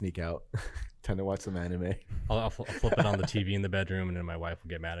 It's like sneak out, trying to watch some anime. I'll flip it on the TV in the bedroom, and then my wife will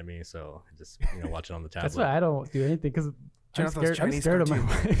get mad at me. So I just watch it on the tablet. That's why I don't do anything because Turn off those Chinese scared of my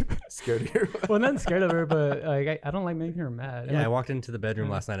cartoons. wife. Scared of her. Well, not scared of her, but like I don't like making her mad. And Yeah, I like, walked into the bedroom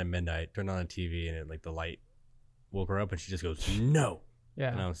last night at midnight, turned on the TV, and like the light woke her up, and she just goes, "No."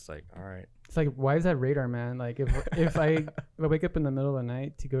 yeah. And I was like, "All right." It's like, why is that radar, man? Like, if I wake up in the middle of the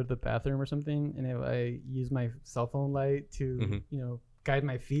night to go to the bathroom or something, and if I use my cell phone light to, guide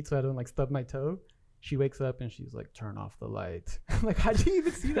my feet so I don't like stub my toe, she wakes up and she's like, "Turn off the light." I'm like, how do you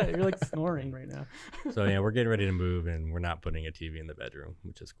even see that? You're like snoring right now. So yeah, we're getting ready to move, and we're not putting a TV in the bedroom,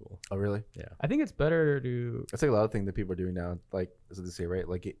 which is cool. Oh, really? I think it's better to. That's like a lot of things that people are doing now. Like, as they say, right?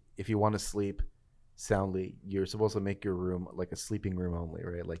 Like, if you want to sleep soundly, you're supposed to make your room like a sleeping room only,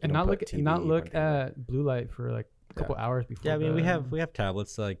 right? Like, you And don't not put look TV not or look anything like at blue light for like a couple hours before. Yeah, I mean, we bed. have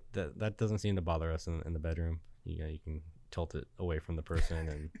tablets, so like that doesn't seem to bother us in the bedroom. You can tilt it away from the person,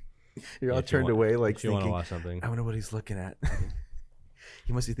 and You're all turned away, like if you want to thinking, watch something. I wonder what he's looking at.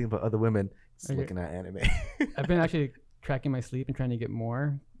 He must be thinking about other women. He's Okay. looking at anime. I've been actually tracking my sleep and trying to get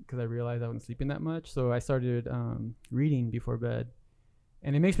more because I realized I wasn't sleeping that much. So I started reading before bed,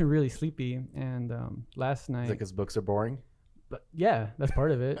 and it makes me really sleepy. And last night, Is it because books are boring? but yeah, that's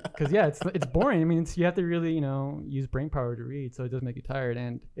part of it. Because it's boring. I mean, you have to really use brain power to read, so it does make you tired,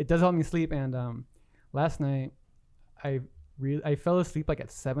 and it does help me sleep. And last night, I fell asleep like at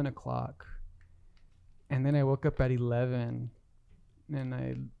 7:00, and then I woke up at 11, and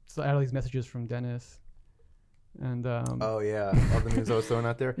I had all these messages from Dennis, and Oh yeah, all the news I was throwing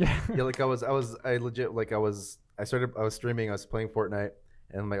out there. yeah. Yeah, like I was streaming, I was playing Fortnite,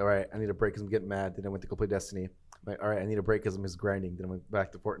 and I'm like, all right, I need a break because I'm getting mad. Then I went to go play Destiny. I'm like, all right, I need a break because I'm just grinding. Then I went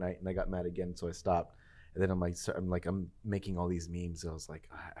back to Fortnite, and I got mad again, so I stopped. And then I'm making all these memes. I was like,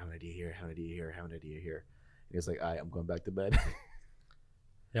 I have an idea here, have an idea here, have an idea here. And he was like, all right, I'm going back to bed.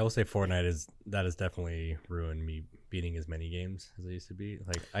 Yeah, I will say Fortnite has definitely ruined me beating as many games as I used to beat.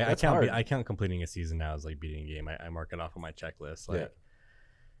 Like That's hard. I count completing a season now as like beating a game. I mark it off on my checklist. Like, Yeah.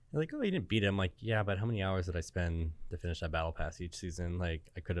 they're like, oh, you didn't beat it. I'm like, yeah, but how many hours did I spend to finish that battle pass each season? Like,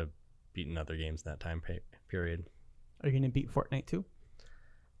 I could have beaten other games in that time period. Are you gonna beat Fortnite too?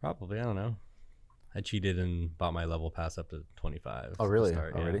 Probably, I don't know. I cheated and bought my level pass up to 25. Oh to really?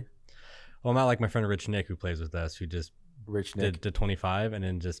 start, yeah. Already? Well, I'm not like my friend Rich Nick who plays with us, who just Rich Nick. did to 25 and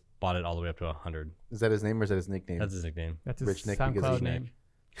then just bought it all the way up to 100. Is that his name or is that his nickname? That's his nickname. That's his Rich Nick because SoundCloud he's name.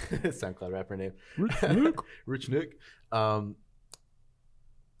 SoundCloud rapper name. Rich Nick. Rich Nick.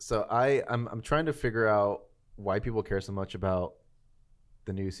 So I'm trying to figure out why people care so much about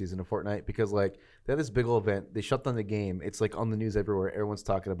the new season of Fortnite, because like they had this big old event, they shut down the game, it's like on the news everywhere, everyone's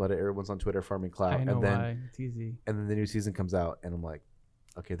talking about it, everyone's on Twitter farming clout, I know and then why. It's easy. and then the new season comes out and I'm like,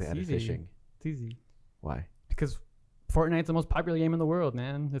 okay, they It's added easy. fishing. It's easy Why? because Fortnite's the most popular game in the world,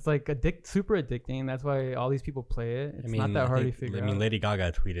 man. It's like super addicting. That's why all these people play it. It's not that hard to figure out. I mean, Lady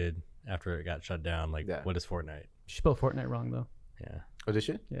Gaga tweeted after it got shut down, like, Yeah. what is Fortnite? She spelled Fortnite wrong though. Yeah. Oh, did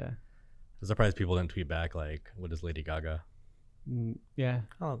she? Yeah. I'm surprised people didn't tweet back, like, what is Lady Gaga? Yeah.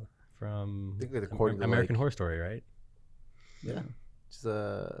 Oh, from I think like according to American like, Horror Story, right? Yeah. Just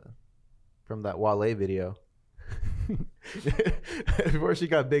from that Wale video. Before she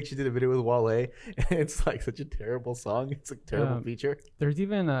got big, she did a video with Wale, and it's like such a terrible song. It's a terrible feature. There's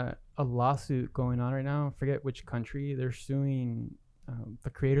even a lawsuit going on right now. I forget which country. They're suing the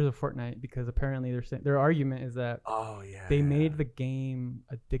creators of Fortnite because apparently they're saying their argument is that Oh yeah. they made the game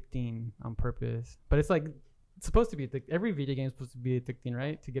addicting on purpose. But it's like it's supposed to be every video game is supposed to be addicting,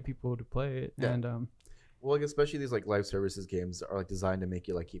 right? To get people to play it. Yeah. And Well, like especially these like live services games are like designed to make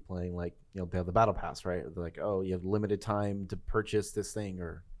you like keep playing. Like, you know, they have the battle pass, right? They're like, oh, you have limited time to purchase this thing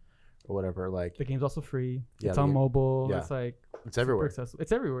or whatever. Like the game's also free. Yeah, It's the on game- mobile. yeah. It's like it's super everywhere. accessible.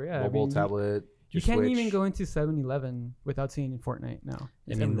 It's everywhere. Yeah. Mobile, I mean, tablet. You your can't Switch. even go into 7-Eleven without seeing Fortnite now. I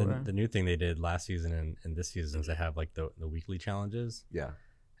It's mean, everywhere. the new thing they did last season and this season is they have, like, the weekly challenges. Yeah.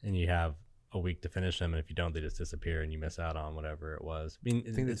 And you have a week to finish them, and if you don't, they just disappear and you miss out on whatever it was. I mean,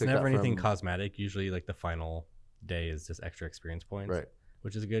 I think they it's took never that anything from- cosmetic. Usually, like, the final day is just extra experience points, Right.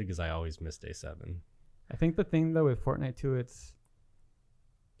 which is good because I always miss day 7. I think the thing though with Fortnite too,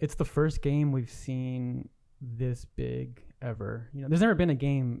 it's the first game we've seen this big ever. You know, there's never been a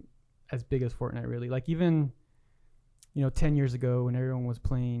game as big as Fortnite really. Like even 10 years ago when everyone was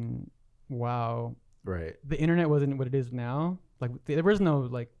playing WoW, Right. the internet wasn't what it is now. Like there was no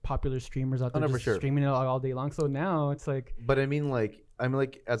like popular streamers out there no, for just sure. streaming it all day long. So now it's like But I mean, like, I'm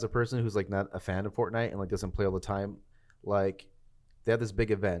like, as a person who's like not a fan of Fortnite and like doesn't play all the time, like, they have this big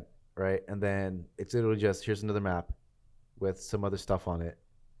event, right? And then it's literally just here's another map with some other stuff on it,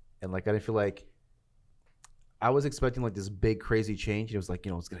 and like I didn't feel like I was expecting like this big crazy change. And it was like,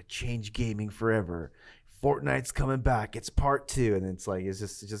 it's gonna change gaming forever. Fortnite's coming back. It's part 2, and it's like it's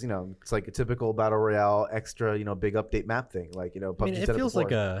just it's like a typical battle royale extra big update map thing. Like PUBG. I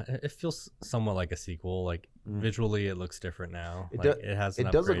mean, it feels somewhat like a sequel. Like visually, it looks different now. It has an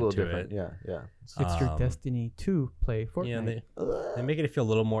it does look a little upgrade to different. Yeah. It's your Destiny 2 play Fortnite. Yeah, they make it feel a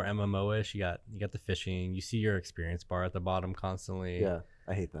little more MMO-ish. You got the fishing. You see your experience bar at the bottom constantly. Yeah,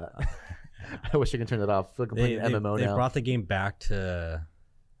 I hate that. I wish I could turn it off. Like They MMO now. brought the game back to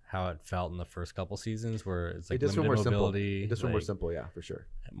how it felt in the first couple seasons, where it's like limited mobility. This one more simple, yeah, for sure.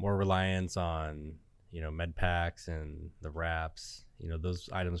 More reliance on med packs and the wraps. Those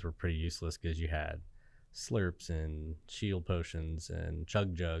items were pretty useless because you had slurps and shield potions and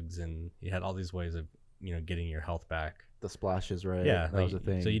chug jugs, and you had all these ways of getting your health back. The splashes, right? Yeah, that was a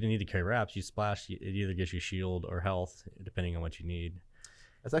thing. So you didn't need to carry wraps. You splash. It either gives you shield or health, depending on what you need.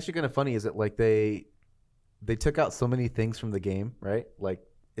 That's actually kind of funny. Is it like they took out so many things from the game, right? Like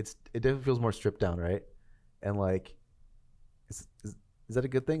it definitely feels more stripped down, right? And like, is that a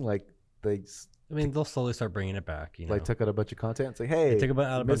good thing? Like they'll slowly start bringing it back. Like took out a bunch of content. It's like, hey, they took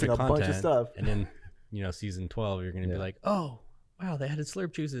out a bunch of stuff, and then season 12, you're gonna be like, oh wow, they added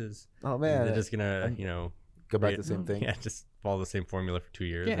slurp juices. Oh man, and they're just gonna go back to the same thing. Yeah, just follow the same formula for 2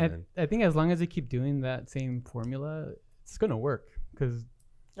 years. Yeah, I think as long as they keep doing that same formula, it's gonna work. Because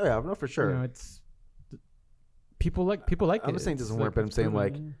no, for sure. It's people like it. I'm not saying it doesn't work, but I'm saying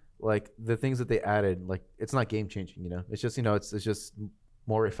like the things that they added, like it's not game changing. It's just it's just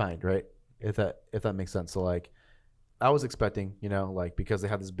more refined, right? If that makes sense. So like, I was expecting, like because they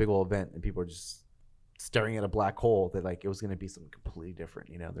had this big old event and people were just staring at a black hole, that like it was gonna be something completely different.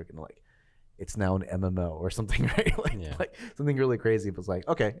 They're gonna like, it's now an MMO or something, right? Like something really crazy. But it's like,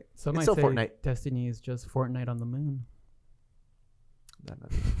 okay, some it's might still say Fortnite. Destiny is just Fortnite on the moon.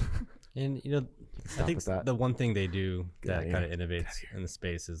 And I think the one thing they do that kind of innovates in the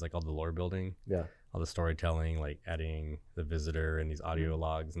space is like all the lore building. Yeah. All the storytelling, like adding the visitor and these audio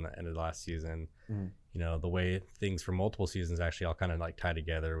logs in the end of the last season. The way things for multiple seasons actually all kind of like tie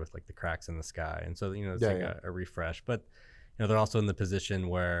together with like the cracks in the sky. And so it's a refresh. But they're also in the position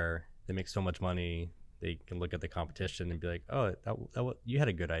where they make so much money, they can look at the competition and be like, oh, that you had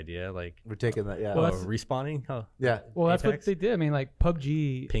a good idea. Like, we're taking that. Yeah. Well, respawning. Oh, yeah. Well, that's what they did. I mean, like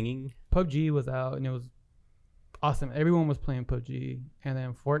PUBG. Pinging. PUBG was out and it was awesome. Everyone was playing PUBG, and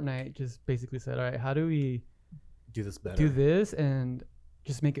then Fortnite just basically said, all right, how do we do this better? Do this and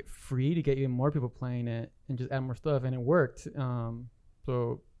just make it free to get even more people playing it and just add more stuff, and it worked.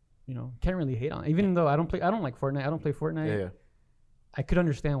 So can't really hate on it. Even though I don't like Fortnite. I don't play Fortnite. Yeah. I could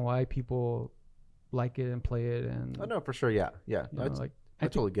understand why people like it and play it. And no, for sure. Yeah. I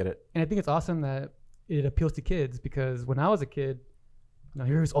totally get it. And I think it's awesome that it appeals to kids, because when I was a kid,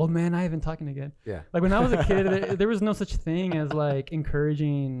 here's old man Ivan talking again. Yeah. Like when I was a kid, there was no such thing as like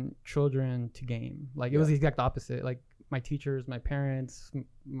encouraging children to game. Like it was the exact opposite. Like my teachers, my parents,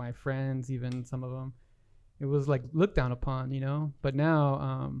 my friends, even some of them, it was like looked down upon, But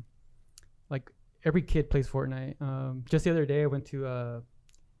now, like every kid plays Fortnite. Just the other day, I went to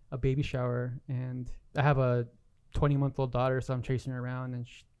a baby shower, and I have a 20-month-old daughter, so I'm chasing her around and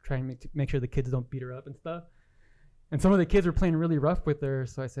trying to make sure the kids don't beat her up and stuff. And some of the kids were playing really rough with her,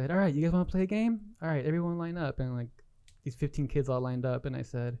 so I said, all right, you guys want to play a game? All right, everyone line up. And like these 15 kids all lined up, and I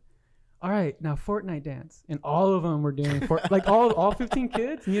said, all right, now Fortnite dance. And all of them were doing like all 15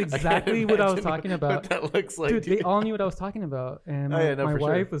 kids knew exactly what I was talking about. What that looks like, dude, they all knew what I was talking about. And my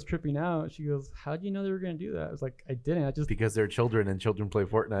wife was tripping out. She goes, how do you know they were going to do that? I was like, I didn't. I just, because they're children and children play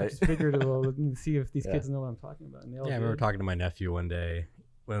Fortnite. I just figured, well, let me see if these kids know what I'm talking about. And they all I remember talking to my nephew one day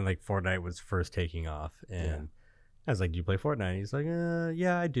when like Fortnite was first taking off, and I was like, do you play Fortnite? He's like,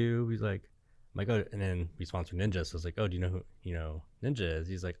 yeah, I do. He's like, I'm like, oh, and then we sponsored Ninja. So I was like, oh, do you know who Ninja is?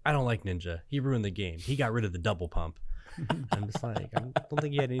 He's like, I don't like Ninja. He ruined the game. He got rid of the double pump. I'm just like, I don't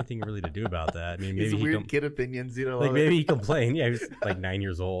think he had anything really to do about that. I mean, maybe he weird kid opinions, like maybe he complained. Yeah, he was like 9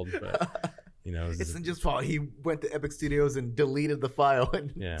 years old, but it's Ninja's fault. He went to Epic Studios and deleted the file,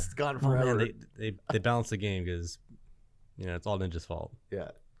 and it's gone forever. Man, they balanced the game because it's all Ninja's fault. Yeah.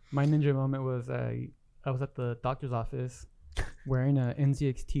 My Ninja moment was I was at the doctor's office wearing a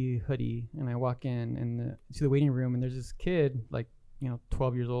NZXT hoodie, and I walk in and to the waiting room, and there's this kid like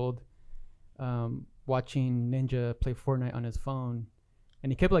 12 years old, watching Ninja play Fortnite on his phone,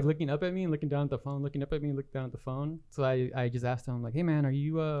 and he kept like looking up at me and looking down at the phone, looking up at me and looking down at the phone. So I just asked him like, hey man, are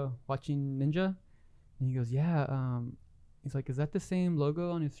you watching Ninja? And he goes, yeah. He's like, is that the same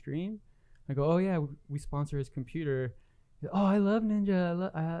logo on his stream? I go, oh yeah, we sponsor his computer. Oh, I love Ninja.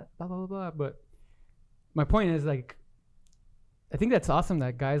 Blah blah blah blah. But my point is, like, I think that's awesome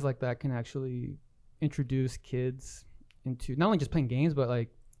that guys like that can actually introduce kids into not only just playing games, but like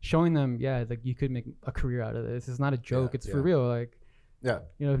showing them, yeah, like you could make a career out of this. It's not a joke. It's for real. Like, you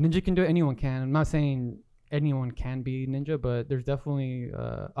know, if Ninja can do it, anyone can. I'm not saying anyone can be Ninja, but there's definitely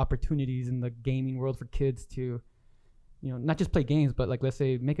opportunities in the gaming world for kids to, you know, not just play games, but like, let's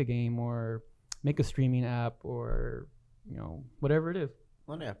say make a game or make a streaming app or, you know, whatever it is.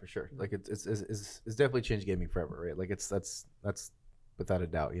 Well, yeah, for sure. Like it's definitely changed gaming forever, right? Like that's without a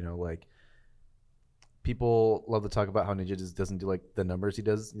doubt. You know, like people love to talk about how Ninja just doesn't do like the numbers he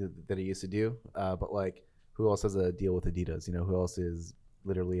does that he used to do. But like, who else has a deal with Adidas? You know, who else is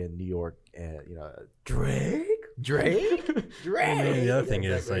literally in New York? And you know, Drake. And the other thing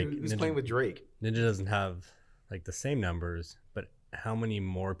is like who's playing with Drake? Ninja doesn't have like the same numbers, but how many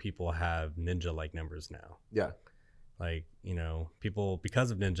more people have Ninja like numbers now? Yeah. Like, you know, people, because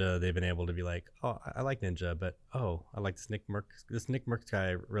of Ninja, they've been able to be like, oh, I like Ninja, but oh, I like this Nick Mercs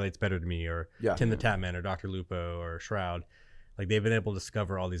guy relates better to me, or Tim the Tatman, or Dr. Lupo, or Shroud. Like, they've been able to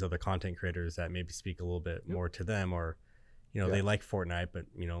discover all these other content creators that maybe speak a little bit more to them, or, you know, they like Fortnite, but,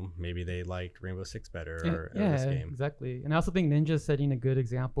 you know, maybe they liked Rainbow Six better, or this game. Exactly. And I also think Ninja is setting a good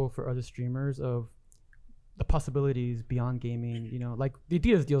example for other streamers of the possibilities beyond gaming, you know, like the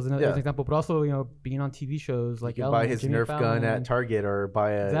Adidas deals as an example, but also, you know, being on TV shows like you can buy his Jimmy Nerf Fallon gun at Target, or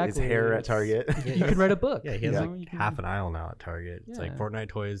buy his hair at Target. You could write a book. Yeah, he has like half an aisle now at Target. It's like Fortnite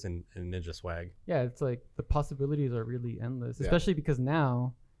toys and Ninja swag. Yeah, it's like the possibilities are really endless, especially because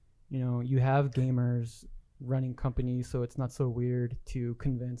now, you know, you have gamers running companies, so it's not so weird to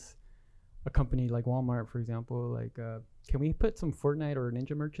convince a company like Walmart, for example, like, can we put some Fortnite or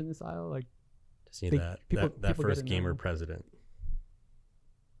Ninja merch in this aisle? Like, see that first gamer president.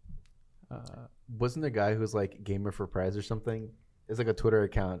 Wasn't a guy who's like Gamer for Prize or something? It's like a Twitter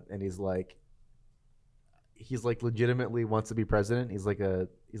account, and he's like legitimately wants to be president. He's like a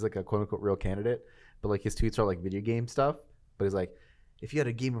quote unquote real candidate, but like his tweets are like video game stuff. But he's like, if you had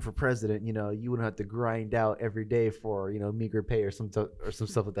a gamer for president, you know, you wouldn't have to grind out every day for, you know, meager pay or some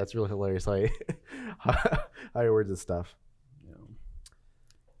stuff that's really hilarious. How he words his stuff.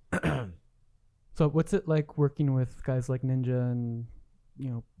 Yeah. So what's it like working with guys like Ninja and, you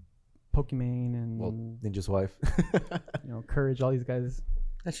know, Pokimane and Ninja's wife, you know, Courage, all these guys?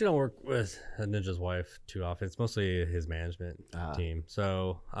 I actually don't work with Ninja's wife too often. It's mostly his management team.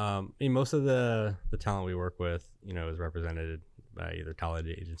 So, I mean, most of the talent we work with, you know, is represented by either talent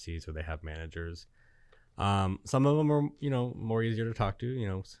agencies or they have managers. Some of them are, you know, more easier to talk to. You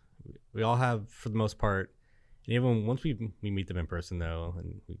know, we all have, for the most part. And even once we meet them in person, though,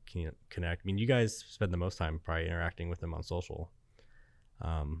 and we can connect. I mean, you guys spend the most time probably interacting with them on social.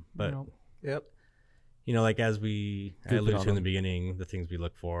 But you know, like as I alluded to in the beginning, the things we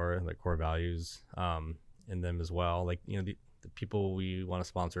look for, like core values, in them as well. Like, you know, the people we want to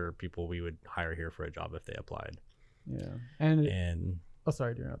sponsor are people we would hire here for a job if they applied. Yeah, and oh,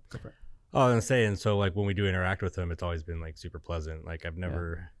 sorry to interrupt. Oh, I was gonna say, and so like when we do interact with them, it's always been like super pleasant. Like I've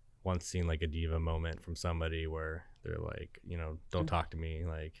never once seen like a diva moment from somebody where they're like, you know, don't talk to me.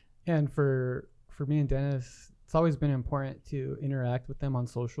 Like, and for me and Dennis, it's always been important to interact with them on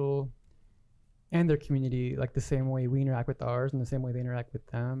social and their community, like the same way we interact with ours and the same way they interact with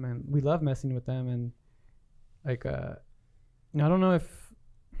them. And we love messing with them. And like, you know, I don't know if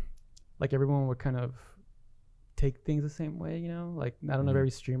like everyone would kind of take things the same way, you know, like I don't know if every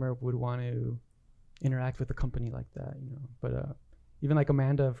streamer would want to interact with a company like that, you know, but, even like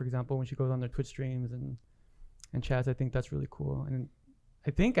Amanda, for example, when she goes on their Twitch streams and chats, I think that's really cool. And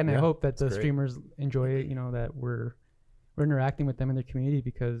I think, and I hope that the streamers enjoy it, you know, that we're interacting with them in their community,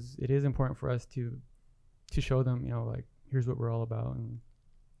 because it is important for us to show them, you know, like, here's what we're all about. And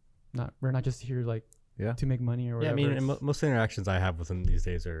we're not just here like to make money or whatever. Yeah, I mean, and most of the interactions I have with them these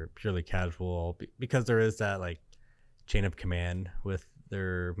days are purely casual because there is that like chain of command with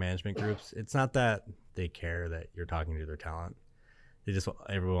their management groups. It's not that they care that you're talking to their talent. They just,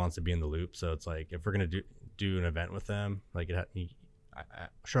 everyone wants to be in the loop. So it's like, if we're going to do an event with them, like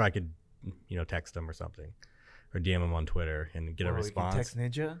sure I could, you know, text them or something, or DM them on Twitter and get a response. You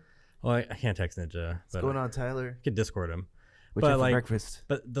can text Ninja? Well, I can't text Ninja. What's going on, Tyler? I could Discord him. What's for breakfast?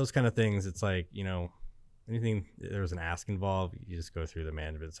 But those kind of things, it's like, you know, anything, there's an ask involved, you just go through the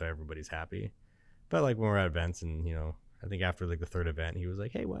management so everybody's happy. But like when we're at events and, you know, I think after like the third event, he was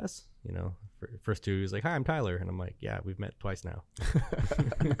like, "Hey, Wes," you know, first two, he was like, "Hi, I'm Tyler." And I'm like, "Yeah, we've met twice now."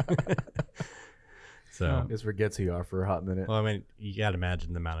 So just forgets who you are for a hot minute. Well, I mean, you got to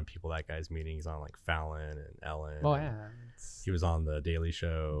imagine the amount of people that guy's meeting. He's on like Fallon and Ellen. Oh, yeah. He was on the Daily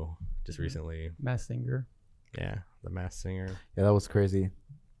Show just recently. Masked Singer. Yeah, the Masked Singer. Yeah, that was crazy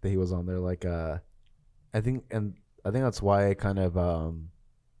that he was on there. Like, I think that's why I kind of, well,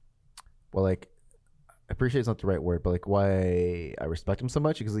 like, appreciate is not the right word, but like why I respect him so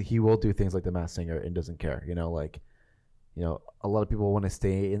much because he will do things like the Masked Singer and doesn't care. A lot of people want to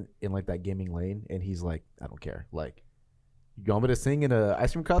stay in like that gaming lane, and he's like, I don't care. Like, you want me to sing in a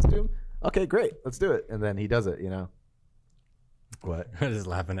ice cream costume? Okay, great, let's do it. And then he does it. What? I was just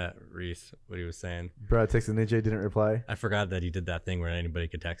laughing at Reese, what he was saying. Bro, texted Ninja, didn't reply. I forgot that he did that thing where anybody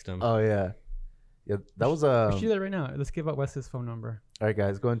could text him. Oh yeah, that was We should do that right now. Let's give out Wes's phone number. All right,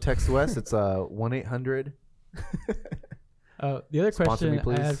 guys, go and text Wes. It's 1-800. The other question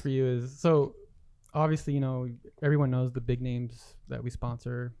I had for you is, so obviously, everyone knows the big names that we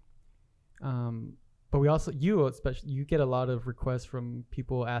sponsor. But we also, you get a lot of requests from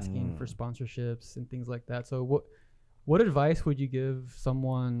people asking for sponsorships and things like that. So what advice would you give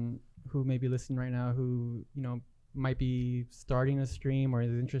someone who may be listening right now who, might be starting a stream or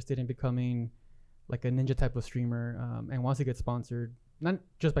is interested in becoming like a Ninja type of streamer and wants to get sponsored, not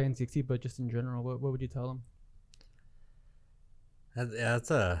just by NZXT, but just in general? What would you tell them?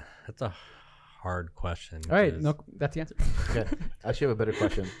 That's a hard question. All right, no, that's the answer. Okay, I actually have a better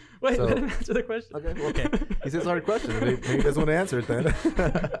question. Wait, let him answer the question. Okay. He says it's a hard question. Maybe he doesn't want to answer it then.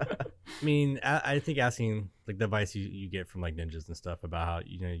 I mean, I think asking like the advice you get from like ninjas and stuff about how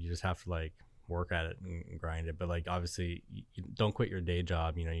you just have to like work at it and grind it, but like obviously you don't quit your day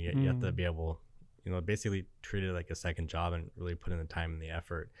job. You have to be able, basically treat it like a second job and really put in the time and the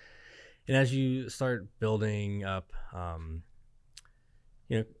effort. And as you start building up,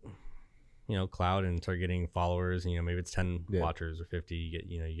 cloud and start getting followers, maybe it's 10 watchers or 50,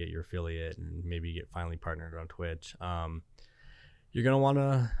 you get your affiliate, and maybe you get finally partnered on Twitch. You're going to want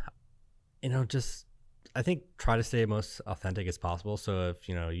to, just, I think, try to stay most authentic as possible. So if,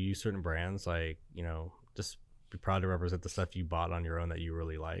 you use certain brands, like, just be proud to represent the stuff you bought on your own that you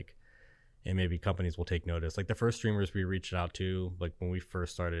really like. And maybe companies will take notice. Like the first streamers we reached out to, like when we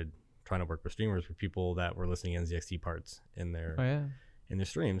first started trying to work with streamers, were people that were listening to NZXT parts in their in their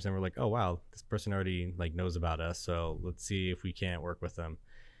streams, and we're like, oh wow, this person already like knows about us, so let's see if we can't work with them.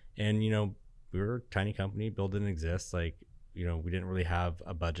 And we were a tiny company, Bill didn't exist, like we didn't really have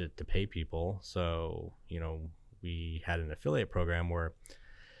a budget to pay people, so we had an affiliate program where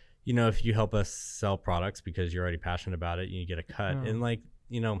if you help us sell products because you're already passionate about it, you get a cut. And like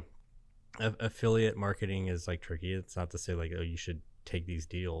affiliate marketing is like tricky. It's not to say like, oh, you should take these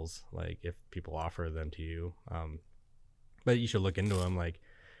deals like if people offer them to you, but you should look into them. Like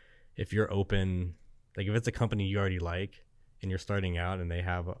if you're open, like if it's a company you already like and you're starting out and they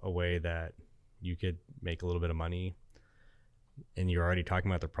have a way that you could make a little bit of money and you're already talking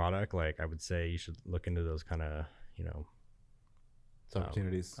about the product, like I would say you should look into those kind of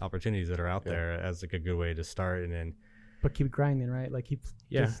opportunities that are out there as like a good way to start. And then but keep grinding, right? Like keep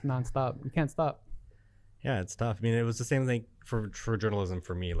just nonstop. You can't stop. Yeah, it's tough. I mean, it was the same thing for journalism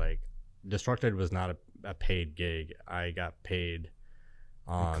for me. Like Destructoid was not a paid gig. I got paid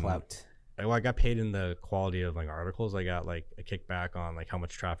on clout. Well, I got paid in the quality of like articles. I got like a kickback on like how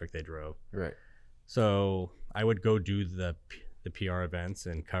much traffic they drove. Right. So I would go do the PR events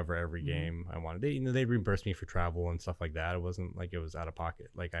and cover every game I wanted. They reimbursed me for travel and stuff like that. It wasn't like it was out of pocket.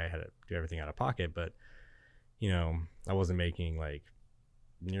 Like I had to do everything out of pocket, but I wasn't making like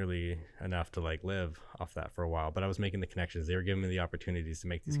nearly enough to like live off that for a while, but I was making the connections. They were giving me the opportunities to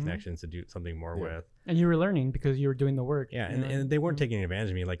make these connections to do something more with. And you were learning because you were doing the work. Yeah, and they weren't taking advantage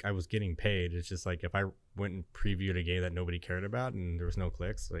of me. Like I was getting paid. It's just like if I went and previewed a game that nobody cared about and there was no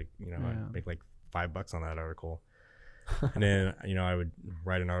clicks, like I'd make like $5 on that article. And then I would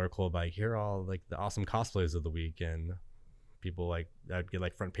write an article about here are all like the awesome cosplays of the week, and people like I'd get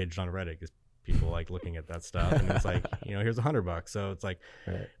like front page on Reddit because people like looking at that stuff, and it's like here's $100. So it's like,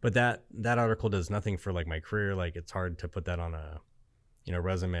 but that article does nothing for like my career. Like it's hard to put that on a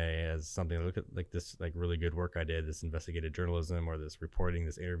resume as something to look at, like this like really good work I did, this investigative journalism or this reporting,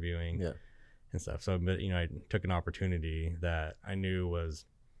 this interviewing and stuff. So but I took an opportunity that I knew was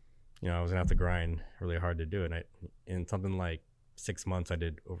I was gonna have to grind really hard to do it. And in something like 6 months I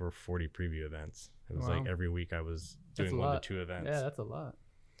did over 40 preview events. It was like every week I was doing 1 to 2 events. Yeah, that's a lot.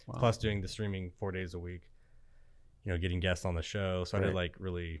 Wow. Plus doing the streaming 4 days a week, getting guests on the show. So I did like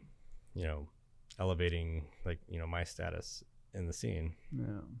really, elevating like, my status in the scene.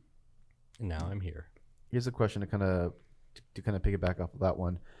 Yeah. And now I'm here. Here's a question to kind of piggyback off of that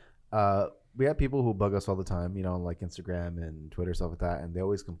one. We have people who bug us all the time, on like Instagram and Twitter, stuff like that. And they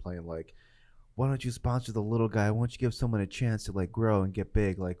always complain like, why don't you sponsor the little guy? Why don't you give someone a chance to like grow and get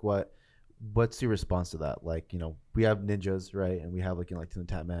big? Like what's your response to that? Like, we have ninjas, right? And we have like, like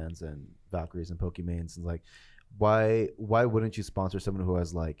Tatmans and Valkyries and Pokemains. And like, why wouldn't you sponsor someone who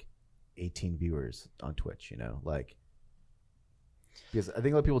has like 18 viewers on Twitch, like, because I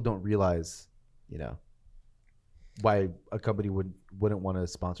think a lot of people don't realize, why a company wouldn't want to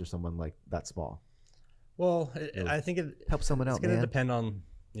sponsor someone like that small. Well, I think it help someone out. It's going to depend on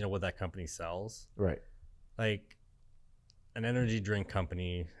what that company sells. Right. Like an energy drink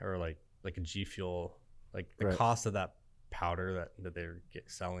company or like a G Fuel, like the right. cost of that powder that they're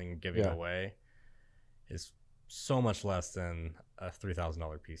selling, giving away, is so much less than a $3,000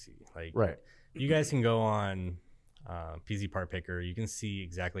 PC. Like, right. You guys can go on PC Part Picker. You can see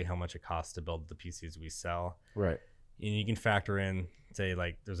exactly how much it costs to build the PCs we sell. Right. And you can factor in, say,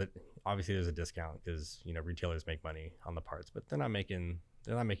 like obviously there's a discount because retailers make money on the parts, but they're not making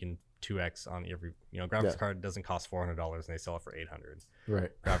 2x on every graphics card doesn't cost $400 and they sell it for $800. Right.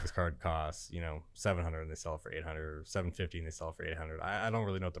 Graphics card costs $700 and they sell it for $800, or $750 and they sell it for $800. I don't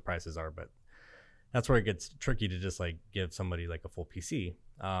really know what the prices are, but that's where it gets tricky to just like give somebody like a full PC.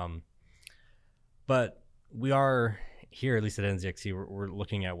 But we are here, at least at NZXT, we're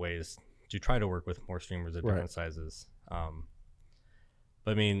looking at ways to try to work with more streamers at different sizes.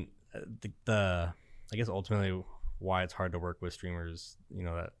 But I mean, I guess ultimately why it's hard to work with streamers,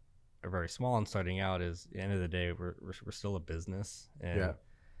 that are very small and starting out is at the end of the day, we're still a business, and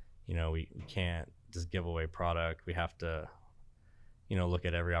we can't just give away product. We have to, look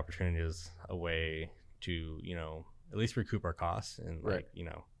at every opportunity as a way to, at least recoup our costs and like,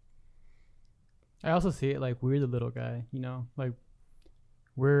 I also see it like we're the little guy, like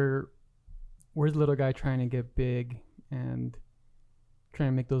we're the little guy trying to get big and trying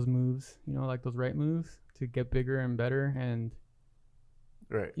to make those moves, like those right moves to get bigger and better. And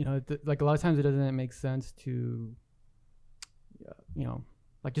right, like a lot of times it doesn't make sense to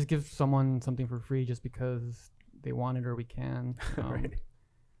like just give someone something for free just because they want it or we can. Right.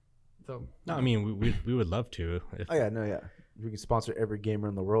 So no, I mean we would love to. We can sponsor every gamer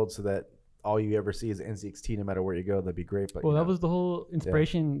in the world so that all you ever see is NZXT no matter where you go. That'd be great. But that was the whole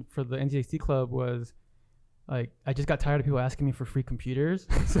inspiration for the NZXT Club. Was like I just got tired of people asking me for free computers,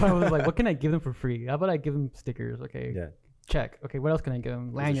 so I was like, what can I give them for free? How about I give them stickers? Okay, check. Okay, what else can I give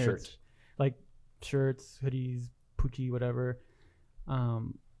them? Lanyards, like shirts, hoodies, Poochie, whatever.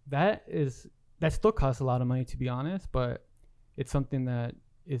 That still costs a lot of money, to be honest, but it's something that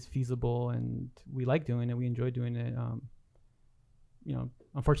is feasible and we like doing it. We enjoy doing it.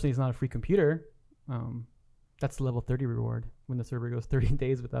 Unfortunately, it's not a free computer. That's the level 30 reward when the server goes 30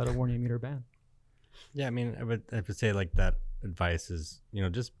 days without a warning meter ban. Yeah, I mean, I would say like that advice is,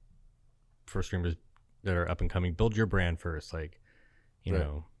 just for streamers that are up and coming, build your brand first. Like,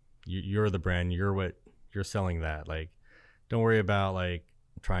 you're the brand, you're selling that. Like, don't worry about like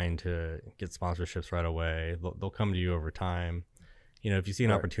trying to get sponsorships right away. They'll come to you over time. If you see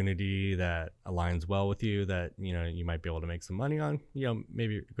an opportunity that aligns well with you that, you might be able to make some money on,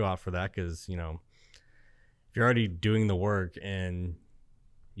 maybe go out for that. Cause if you're already doing the work and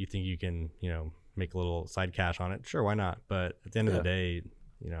you think you can, make a little side cash on it, sure, why not? But at the end of the day,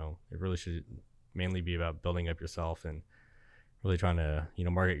 it really should mainly be about building up yourself and really trying to,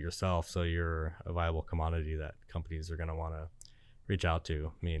 market yourself so you're a viable commodity that companies are going to want to reach out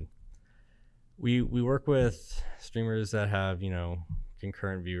to. I mean, we work with streamers that have,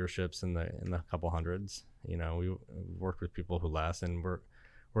 concurrent viewerships in the couple hundreds. We worked with people who less, and we're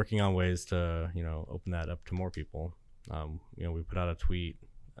working on ways to, open that up to more people. We put out a tweet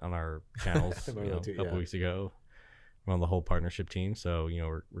on our channels a couple weeks ago. We're on the whole partnership team. So,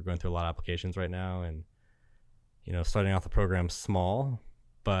 we're going through a lot of applications right now and, starting off the program small,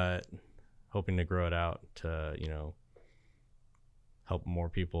 but hoping to grow it out to, help more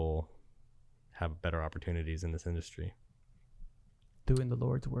people have better opportunities in this industry. Doing the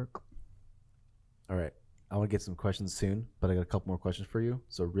Lord's work. All right. I want to get some questions soon, but I got a couple more questions for you.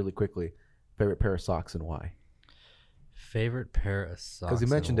 So really quickly, favorite pair of socks and why? Favorite pair of socks? Because you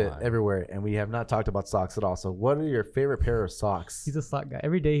mentioned it everywhere, and we have not talked about socks at all. So what are your favorite pair of socks? He's a sock guy.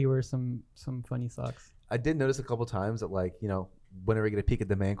 Every day he wears some funny socks. I did notice a couple times that like, whenever I get a peek at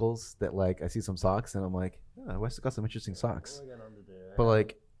them ankles, that like I see some socks and I'm like, oh, Wes got some interesting socks. But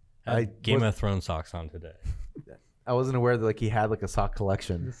like, I Game of Thrones socks on today. I wasn't aware that like he had like a sock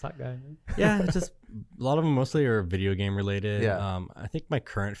collection. He's a sock guy. Man. Yeah, it's just a lot of them mostly are video game related. Yeah. I think my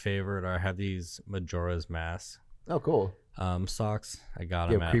current favorite are I have these Majora's Mask. Oh, cool. Socks. I got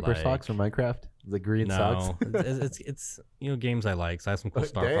them at Creeper like, socks from Minecraft. The green socks. No, it's games I like. So I have some cool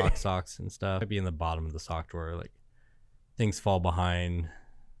Star Fox socks and stuff. Might be in the bottom of the sock drawer. Like things fall behind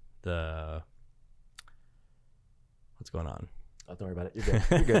the. What's going on? Oh, don't worry about it. You're good.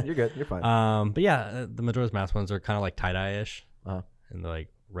 You're good. You're good. You're fine. But yeah, the Majora's Mask ones are kind of like tie-dye-ish, and they're like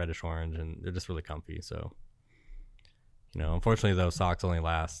reddish orange, and they're just really comfy. So, unfortunately, those socks only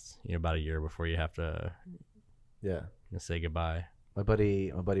last about a year before you have to, say goodbye. My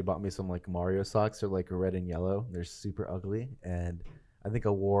buddy bought me some like Mario socks. They're like red and yellow. They're super ugly, and I think I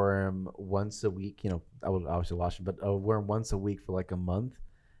wore them once a week. You know, I would obviously wash them, but I would wear them once a week for like a month,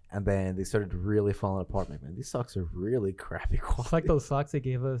 and then they started really falling apart. I'm like, man, these socks are really crappy quality. It's like those socks they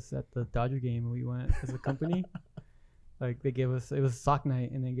gave us at the Dodger game when we went as a company. Like they gave us, it was sock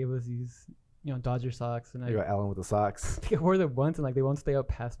night, and they gave us these, Dodger socks, and You got Alan with the socks. I wore them once, and like they won't stay up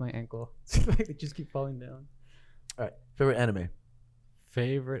past my ankle. Like they just keep falling down. All right, favorite anime.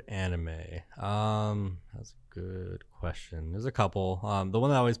 Favorite anime? That's a good question. There's a couple. The one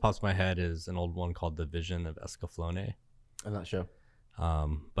that always pops in my head is an old one called The Vision of Escaflowne. I'm not sure.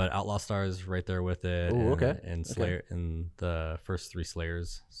 But Outlaw Star is right there with it. Ooh, okay. And Slayer, and the first three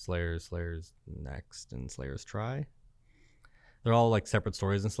Slayers, Slayers Next, and Slayers Try. They're all like separate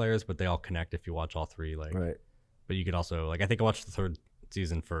stories in Slayers, but they all connect if you watch all three. Like, Right. But you could also I think I watched the third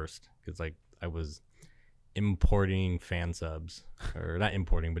season first because like I was importing fan subs, or not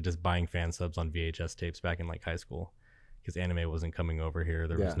importing, but just buying fan subs on VHS tapes back in like high school because anime wasn't coming over here.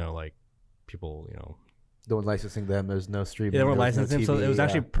 There was no like people, No one licensing them. There's no streaming. they weren't there was no licensing, so TV, it was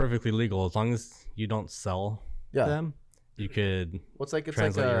actually perfectly legal as long as you don't sell yeah. them. You could It's like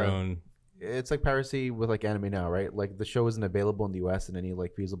translate your own. It's like piracy with like anime now, right? Like the show isn't available in the U.S. in any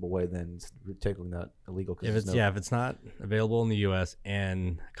like feasible way, then it's technically not illegal. If it's not available in the U.S.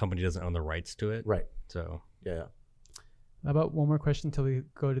 and a company doesn't own the rights to it, right. So Yeah. How about one more question until we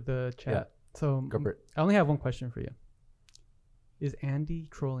go to the chat? Yeah. So Go for it. I only have one question for you. Is Andy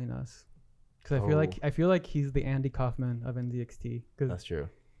trolling us? Because I feel like he's the Andy Kaufman of NZXT. Because That's true.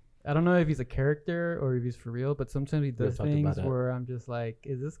 I don't know if he's a character or if he's for real, but sometimes he does talked about things that. where I'm just like,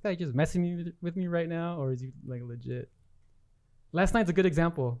 is this guy just messing with me right now, or is he like legit? Last night's a good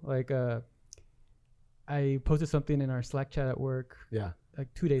example. Like, I posted something in our Slack chat at work Yeah.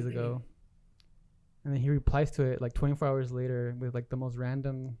 like 2 days ago, and then he replies to it like 24 hours later with like the most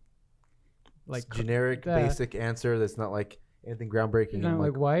random, like It's generic, basic answer that's not like anything groundbreaking. And I'm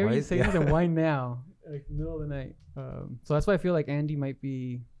like, why are you saying this and why now? Like middle of the night. So that's why I feel like Andy might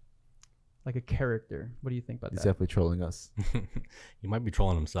be like a character. What do you think about He's that? definitely trolling us. he might be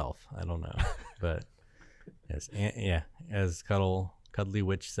trolling himself. I don't know, but yes, as Cuddly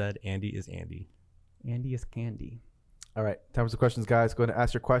Witch said, Andy is Andy. Andy is candy. All right, time for some questions, guys. Go ahead and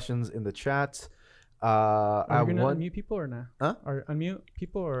ask your questions in the chat. Are you gonna unmute people or not? Huh? Or unmute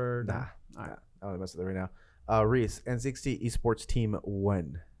people or Nah. no? All right. I don't mess with it right now. Reese, NZXT esports team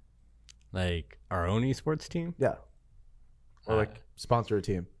when? Like our own esports team? Yeah. Or like sponsor a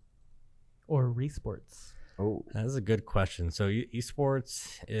team. Or Resports. Oh. That is a good question. So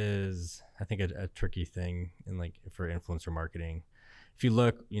esports is, I think, a tricky thing in like for influencer marketing. If you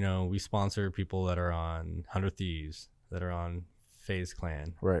look, we sponsor people that are on 100 Thieves, that are on FaZe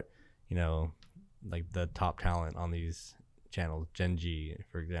Clan. Right. Like the top talent on these channels, Gen G,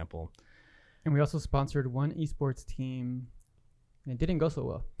 for example. And we also sponsored one esports team, and it didn't go so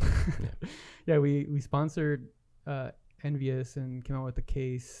well. Yeah, we sponsored Envious and came out with the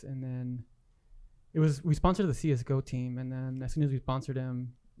case, and then we sponsored the CS:GO team, and then as soon as we sponsored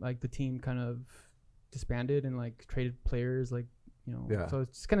them, like the team kind of disbanded and like traded players, like Yeah. So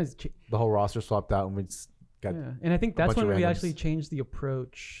it's kind of The whole roster swapped out and we just got yeah. And I think that's bunch of when we randoms. actually changed the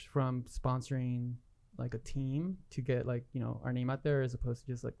approach from sponsoring like a team to get like our name out there, as opposed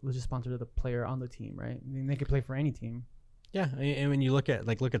to just like let's just sponsor the player on the team, right? I mean, they could play for any team. Yeah, and when you look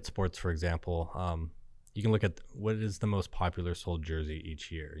at sports, for example, you can look at what is the most popular sold jersey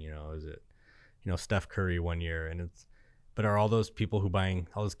each year. Is it Steph Curry one year, and but are all those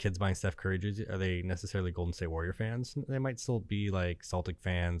kids buying Steph Curry jersey, are they necessarily Golden State Warrior fans? They might still be like Celtic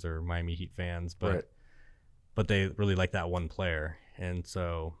fans or Miami Heat fans, but Right. but they really like that one player, and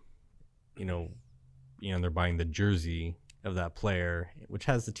so they're buying the jersey of that player, which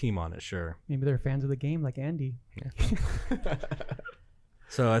has the team on it. Sure, Maybe they're fans of the game, like Andy.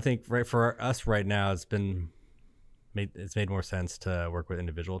 So I think for us right now, it's made more sense to work with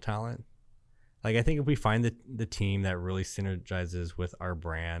individual talent. Like I think if we find the team that really synergizes with our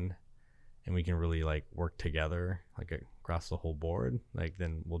brand, and we can really like work together like across the whole board, like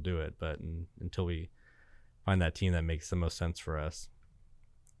then we'll do it. But until we find that team that makes the most sense for us,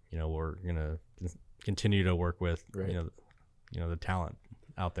 we're gonna continue to work with Right. the talent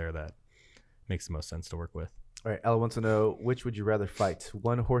out there that makes the most sense to work with. All right, Ella wants to know, which would you rather fight?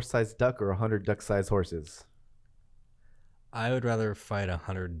 1 horse-sized duck or 100 duck-sized horses? I would rather fight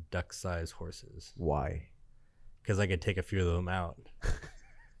 100 duck-sized horses Why? because I could take a few of them out.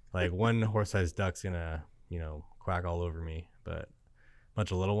 Like one horse-sized duck's gonna, quack all over me, but a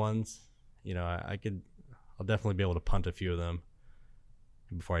bunch of little ones, I'll definitely be able to punt a few of them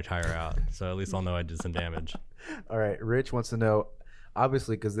before I tire out. So at least I'll know I did some damage. All right, Rich wants to know,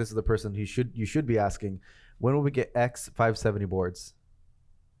 obviously, because this is the person you should be asking, when will we get X570 boards?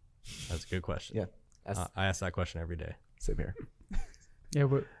 That's a good question. Yeah. I ask that question every day. Same here. Yeah,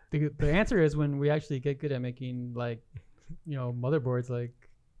 but the answer is when we actually get good at making like, motherboards. Like,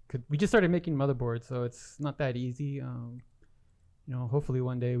 we just started making motherboards, so it's not that easy. Hopefully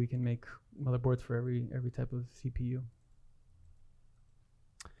one day we can make motherboards for every type of CPU.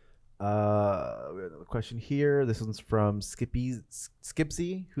 We have another question here. This one's from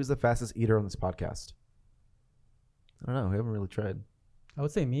Skipsy. Who's the fastest eater on this podcast? I don't know. We haven't really tried. I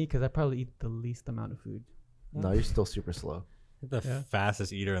would say me, because I probably eat the least amount of food. No, you're still super slow. The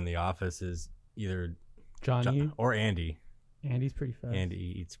fastest eater in the office is either Johnny or Andy. Andy's pretty fast.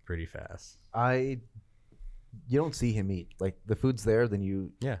 Andy eats pretty fast. You don't see him eat. Like, the food's there, then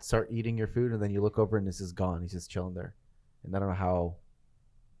you start eating your food, and then you look over and it's just gone. He's just chilling there. And I don't know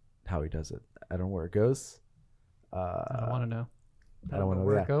how he does it. I don't know where it goes. I don't want to know. I don't want to know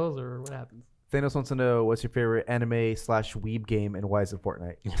where it goes or what happens. Thanos wants to know, what's your favorite anime/weeb game, and why is it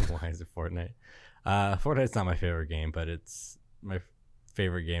Fortnite? Why is it Fortnite? Fortnite's not my favorite game, but it's my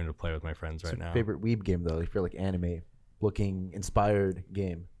favorite game to play with my friends right now. Favorite weeb game, though, if you're like anime looking inspired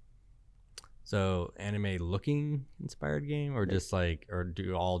game. So anime looking inspired game, or just like, or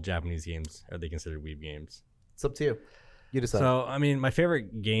do all Japanese games, are they considered weeb games? It's up to you. You decide. So, I mean, my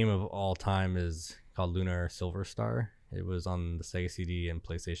favorite game of all time is called Lunar Silver Star. It was on the Sega CD and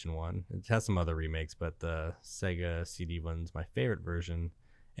PlayStation 1. It has some other remakes, but the Sega CD one's my favorite version.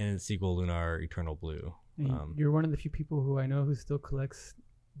 And its sequel, Lunar Eternal Blue. You're one of the few people who I know who still collects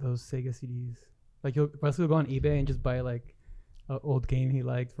those Sega CDs. Like, he'll go on eBay and just buy like an old game he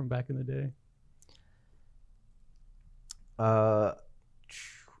liked from back in the day.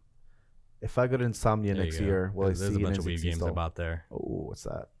 If I go to Insomnia next year, will I see there's a bunch of an Wii games install? about there. Oh, what's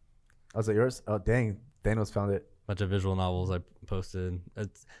that? Oh, is that yours? Oh, dang. Thanos found it. Bunch of visual novels I posted.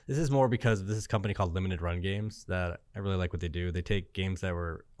 This is more because of this company called Limited Run Games that I really like what they do. They take games that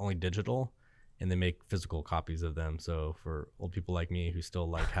were only digital and they make physical copies of them. So for old people like me who still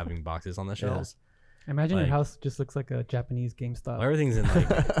like having boxes on the shelves. Imagine your house just looks like a Japanese GameStop. Well,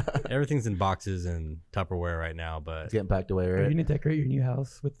 everything's in boxes and Tupperware right now, but it's getting packed away, right? Are you gonna decorate your new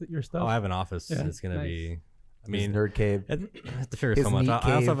house with your stuff? Oh, I have an office. Yeah, it's gonna be. I His mean, nerd cave. I have to figure so much.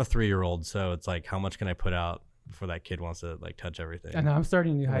 I also have a 3-year-old, so it's like, how much can I put out before that kid wants to like touch everything? I know I'm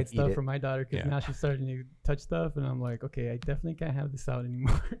starting to hide eat stuff it. from my daughter because now she's starting to touch stuff, and I'm like, okay, I definitely can't have this out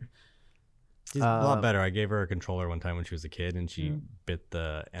anymore. She's a lot better. I gave her a controller one time when she was a kid, and she bit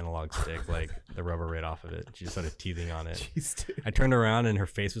the analog stick, like the rubber right off of it. She just started teething on it. Jeez, dude. I turned around and her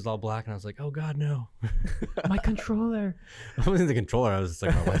face was all black, and I was like, "Oh God, no!" My controller. I wasn't the controller. I was just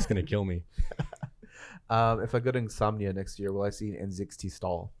like, "My wife's gonna kill me." If I go to Insomnia next year, will I see an NZXT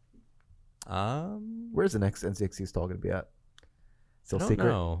stall? Where's the next NZXT stall going to be at? Still I don't secret?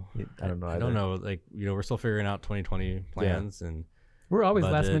 know. I don't know. I don't know. Like, we're still figuring out 2020 plans and We're always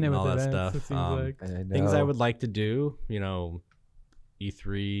last budget minute and with all that events. It stuff. seems like. I know. Things I would like to do.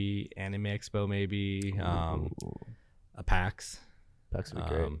 E3, Anime Expo, maybe. A PAX. PAX would be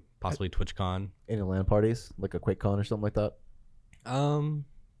great. Possibly TwitchCon. Any LAN parties, like a QuakeCon or something like that?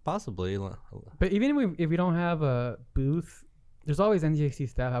 Possibly. But even if we don't have a booth, there's always NZXT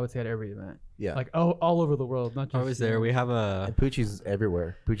staff, I would say, at every event. Yeah. Like all over the world, not just. Always there. We have And Poochie's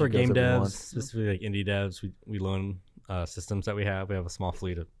everywhere. Poochie for goes game everywhere devs, once. specifically like indie devs, we loan systems that we have. We have a small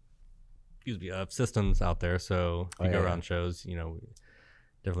fleet of systems out there. So if you go around shows, we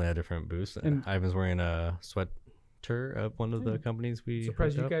definitely have different booths. And Ivan's wearing a sweater of one of the companies we.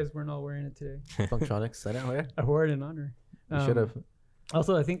 Surprised you hooked up. guys weren't all wearing it today. Functronics. I know, yeah. I wore it in honor. You should have.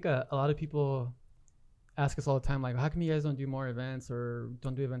 Also, I think a lot of people ask us all the time, like, how come you guys don't do more events or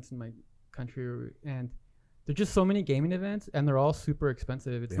don't do events in my country? And there's just so many gaming events, and they're all super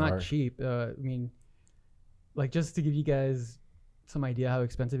expensive. It's not cheap. I mean, like, just to give you guys some idea how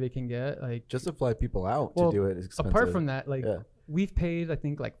expensive it can get, like Just to fly people out to do it is expensive. apart from that, like, we've paid, I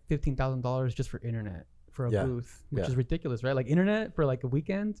think, like $15,000 just for internet for a booth, which is ridiculous, right? Like, internet for like a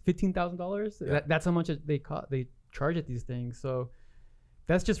weekend, $15,000. That's how much they charge at these things. So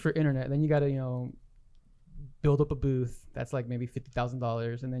that's just for internet. Then you got to, build up a booth. That's like maybe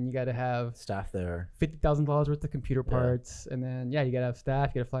 $50,000. And then you got to have staff there. $50,000 worth of computer parts. And then, you got to have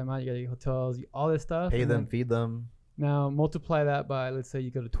staff. You got to fly them out. You got to get hotels, all this stuff. Pay them, feed them. Now, multiply that by, let's say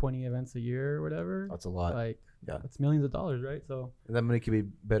you go to 20 events a year or whatever. That's a lot. Like, that's millions of dollars, right? So and that money could be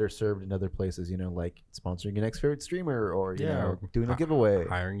better served in other places, like sponsoring your next favorite streamer or, doing a giveaway.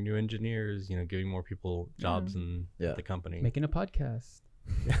 Hiring new engineers, giving more people jobs in the company. Making a podcast.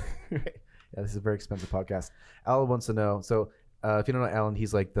 Right. Yeah, this is a very expensive podcast. Alan wants to know. So if you don't know Alan,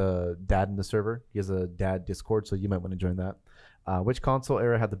 he's like the dad in the server. He has a dad Discord, so you might want to join that. Which console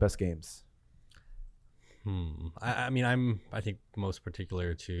era had the best games? I mean, I think most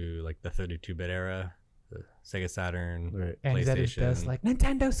particular to like the 32-bit era, the Sega Saturn, Right. And that is PlayStation. best like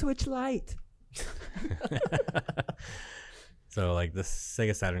Nintendo Switch Lite. So like the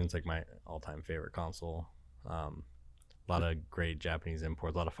Sega Saturn is like my all-time favorite console. A lot of great Japanese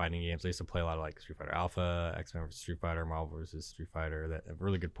imports, a lot of fighting games. I used to play a lot of like Street Fighter Alpha, X-Men vs. Street Fighter, Marvel vs. Street Fighter. That have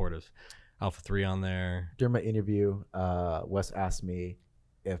really good port of Alpha 3 on there. During my interview, Wes asked me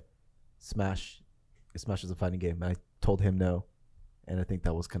if Smash is a fighting game. And I told him no, and I think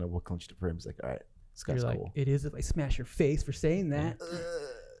that was kind of what clinched it for him. He's like, all right, this guy's You're like, cool. it is if I smash your face for saying that.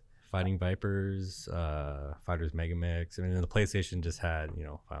 Fighting Vipers, Fighters Megamix. I mean, the PlayStation just had,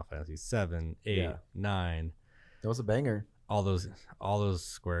 Final Fantasy 7, 8, Yeah. 9. That was a banger. All those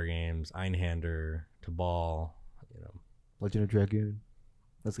Square games, Einhander, Cabal, Legend of Dragoon.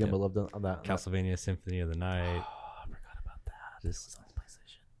 That's the game Yep. I loved on that. Castlevania Symphony of the Night. Oh, I forgot about that. Just- This was on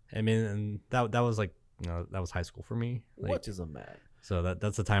PlayStation. I mean, and that was like, that was high school for me. Like, Which is a mad. so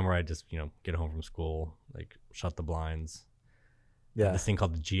that's the time where I just, get home from school, like shut the blinds. Yeah. This thing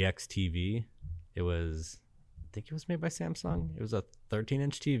called the GX TV. I think it was made by Samsung. It was a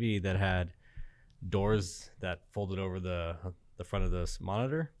 13-inch TV that had doors that folded over the front of this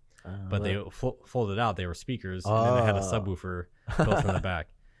monitor, but they folded out. They were speakers, and then they had a subwoofer built in the back.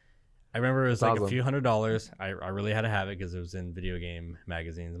 I remember it was like awesome. a few $100s. I really had to have it because it was in video game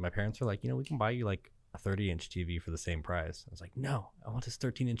magazines. And my parents were like, we can buy you like a 30-inch TV for the same price. I was like, no, I want this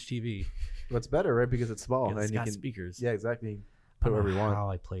 13-inch TV. What's better, right? Because it's small. It's and you got can, speakers. Yeah, exactly. I Put don't whatever know you want. how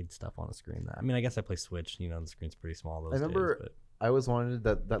I played stuff on a screen. I mean, I guess I play Switch. The screen's pretty small those I remember days. I always wanted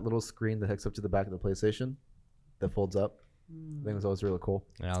that little screen that hooks up to the back of the PlayStation that folds up. I think it was always really cool.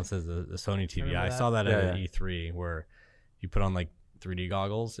 But Alan says the Sony TV. Remember I that? saw that at Yeah. E3 where you put on like 3D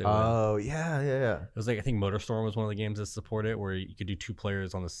goggles. It Yeah. was like, I think MotorStorm was one of the games that supported it, where you could do two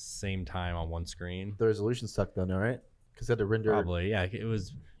players on the same time on one screen. The resolution sucked though, no, right? Because you had to render. Probably, yeah. It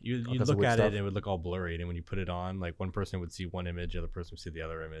was you'd kinds of look weird at stuff. it and it would look all blurry, and when you put it on, like one person would see one image, the other person would see the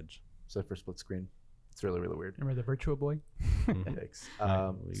other image. So for split screen, it's really really weird. Remember the Virtual Boy? Yikes.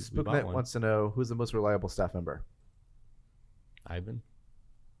 Yeah, we bought Spooknet one. wants to know who's the most reliable staff member. Ivan.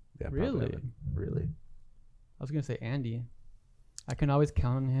 Yeah, probably Really? Evan. Really. I was gonna say Andy. I can always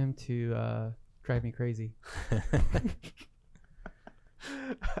count on him to drive me crazy.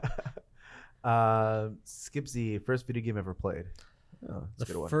 Skipsy, first video game ever played. Oh, that's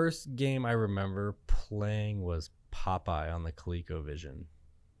a good The one. first game I remember playing was Popeye on the ColecoVision.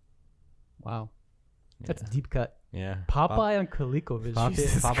 Wow, that's Yeah. a deep cut. Yeah. Popeye on ColecoVision.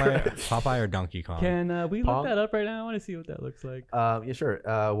 Popeye or Donkey Kong. Can we Pong? look that up right now? I want to see what that looks like. Yeah, sure.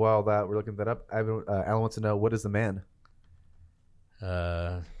 While that we're looking that up, Alan wants to know, what is the man?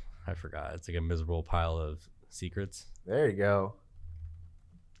 I forgot. It's like a miserable pile of secrets. There you go.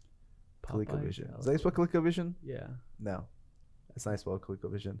 Popeye ColecoVision. Is that spelled ColecoVision? Yeah. No, that's not spelled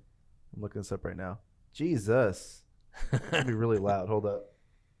ColecoVision. I'm looking this up right now. Jesus, it's gonna be really loud. Hold up.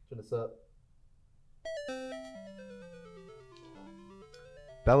 Turn this up.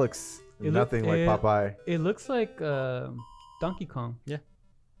 That looks It nothing like look- Popeye. It looks like Donkey Kong. Oh,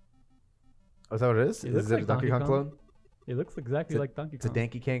 is that what it is? It Is looks it like a Donkey Donkey Kong Kong. clone? It looks exactly like Donkey It's a Kong.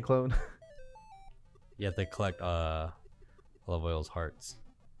 Danky Kang clone. You have to collect Love Oil's hearts.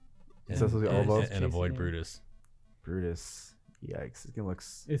 Is that supposed to be And- all and, those? and avoid Chasing him. Brutus. Brutus. Yikes. This game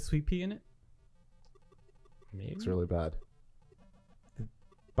looks Is Sweet Pea in it? Maybe. really bad.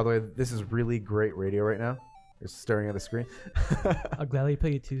 By the way, this is really great radio right now. You're staring at the screen. I'll gladly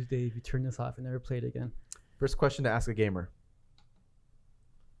play it Tuesday if you turn this off and never play it again. First question to ask a gamer.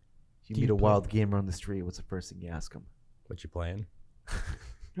 If you Do meet you a play- wild gamer on the street, what's the first thing you ask him? What you playing?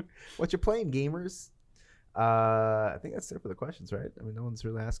 What you playing, gamers? I think that's it for the questions, right? I mean, no one's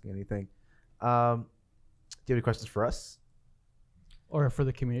really asking anything. Do you have any questions for us? Or for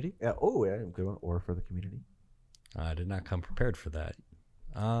the community. Yeah. Oh, yeah, good one. Or for the community. I did not come prepared for that.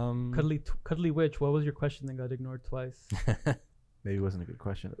 Cuddly Witch, what was your question that got ignored twice? Maybe it wasn't a good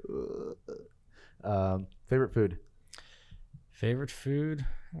question. Favorite food? Favorite food?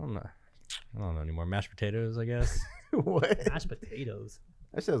 I don't know anymore. Mashed potatoes, I guess. What? Mashed potatoes.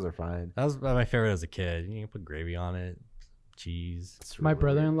 Actually, those are fine. That was my favorite as a kid. You can put gravy on it, cheese. It's My really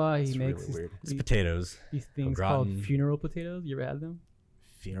brother-in-law, weird. he It's makes really weird. It's potatoes. these things Au called gratin. funeral potatoes. You ever had them?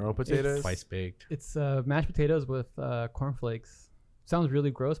 Funeral potatoes. Twice baked. It's mashed potatoes with cornflakes. Sounds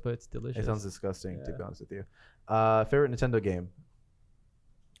really gross, but it's delicious. It sounds disgusting, to Yeah. be honest with you. Favorite Nintendo game?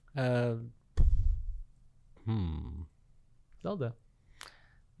 Zelda.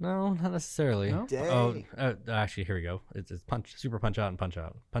 No, not necessarily. No? Dang. Actually, here we go. It's Super Punch Out and Punch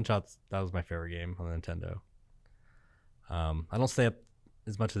Out. Punch Out. That was my favorite game on the Nintendo. I don't stay up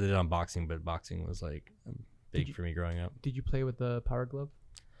as much as I did on boxing, but boxing was like big for me growing up. Did you play with the Power Glove?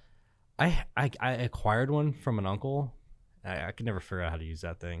 I acquired one from an uncle. I could never figure out how to use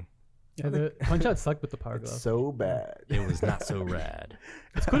that thing. Yeah, the Punch Out sucked with the Power Glove. So bad. It was not so rad.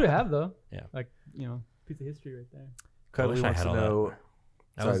 It's cool to have though. Yeah. Like, piece of history right there. Cuddly wants to know.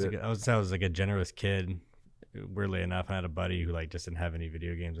 I was like a generous kid. Weirdly enough, I had a buddy who like just didn't have any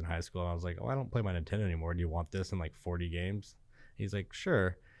video games in high school. I was like, "Oh, I don't play my Nintendo anymore. Do you want this in like 40 games?" He's like,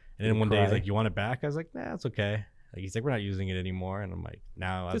 "Sure." And then one day he's like, "You want it back?" I was like, "Nah, it's okay." Like he's like, "We're not using it anymore." And I'm like,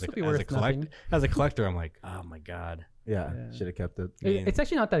 "Now as a collector, I'm like, oh my god." Yeah. Should have kept it. It's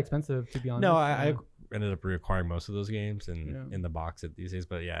actually not that expensive, to be honest. No, I ended up reacquiring most of those games in the box these days.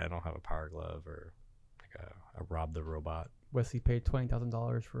 But yeah, I don't have a Power Glove or like a Rob the Robot. Wesley paid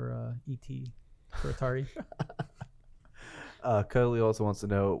 $20,000 for ET for Atari. Cuddly also wants to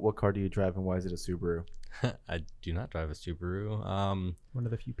know, what car do you drive and why is it a Subaru? I do not drive a Subaru. One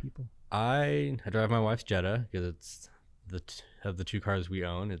of the few people. I drive my wife's Jetta because it's of the two cars we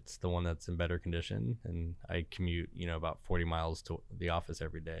own, it's the one that's in better condition, and I commute about 40 miles to the office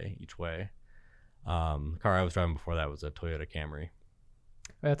every day each way. The car I was driving before that was a Toyota Camry.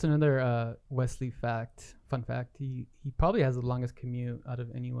 That's another Wesley fun fact. He probably has the longest commute out of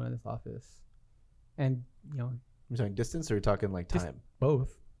anyone in this office, and You're talking distance or you're talking like time?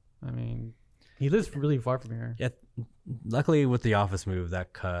 Both. I mean, he lives really far from here. Yeah, luckily with the office move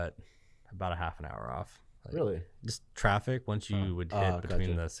that cut about a half an hour off. Like, really? Just traffic. Once you would hit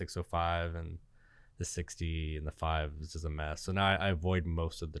between the 605 and the 60 and the 5 is just a mess. So now I avoid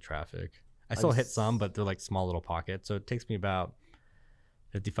most of the traffic. I still hit some, but they're like small little pockets. So it takes me about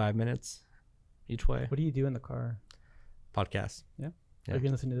 55 minutes each way. What do you do in the car? Podcast. Yeah. Are you going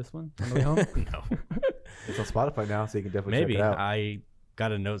to listen to this one on the way home? No. It's on Spotify now, so you can definitely check it out. I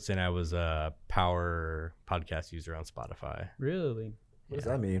got a note saying I was a power podcast user on Spotify. Really? What does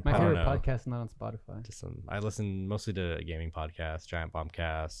that mean? My favorite podcast is not on Spotify. I listen mostly to gaming podcasts, Giant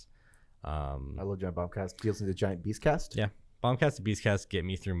Bombcast. I love Giant Bombcast. Do you listen to Giant Beastcast? Yeah. Bombcast and Beastcast get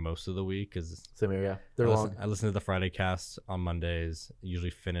me through most of the week because same area. They're long. I listen to the Friday cast on Mondays. Usually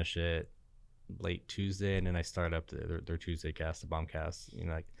finish it late Tuesday, and then I start up their Tuesday cast, the Bombcast.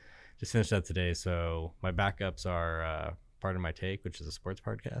 Just finished that today. So my backups are Pardon My Take, which is a sports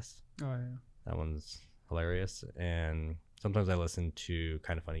podcast. Oh yeah. That one's hilarious, and sometimes I listen to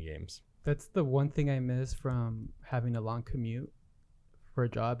Kind of Funny Games. That's the one thing I miss from having a long commute for a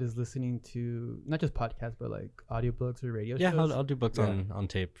job is listening to not just podcasts but like audiobooks or radio shows. Yeah, I'll do books on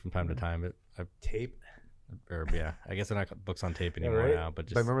tape from time to time. Tape? Or yeah, I guess they're not books on tape anymore now, but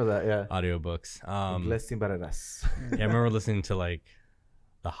just I remember that, yeah. Audiobooks. Yeah, I remember listening to like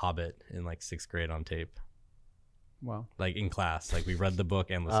The Hobbit in like 6th grade on tape. Wow. Like in class, like we read the book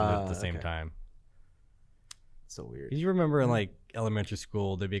and listened to it at the same time. So weird. You remember in like elementary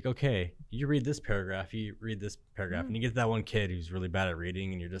school, they'd be like, okay, you read this paragraph, you read this paragraph, and you get that one kid who's really bad at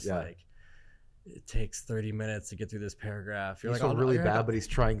reading, and you're just like, it takes 30 minutes to get through this paragraph. You're he's like, really bad, but he's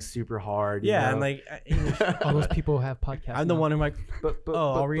trying super hard. Yeah, and like all those people have podcasts. I'm the one who like,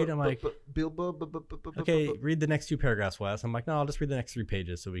 I'll read. I'm like, okay, read the next 2 paragraphs, Wes. I'm like, no, I'll just read the next 3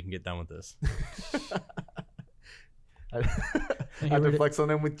 pages so we can get done with this. I have to flex on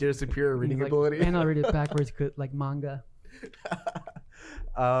them with your superior reading ability. And I'll read it backwards, like manga.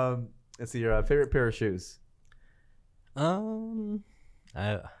 Let's see, your favorite pair of shoes. I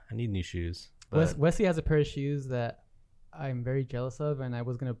need new shoes. Wesley has a pair of shoes that I'm very jealous of, and I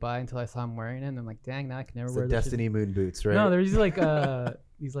was gonna buy until I saw him wearing it. And I'm like, dang, now I can never wear the Destiny moon boots, right? No, there's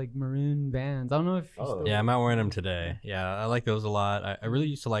these like maroon Vans. I don't know if. Yeah, I'm not wearing them today. Yeah, I like those a lot. I really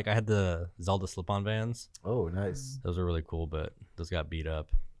used to like. I had the Zelda slip-on Vans. Oh, nice. Those are really cool, but those got beat up.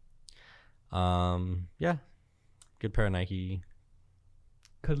 Yeah, good pair of Nike.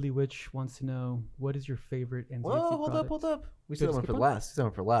 Cuddly Witch wants to know, what is your favorite NZXT Whoa, hold up. We still have one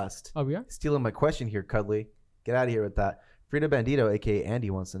for last. Oh, we are? Stealing my question here, Cuddly. Get out of here with that. Frida Bandito, a.k.a.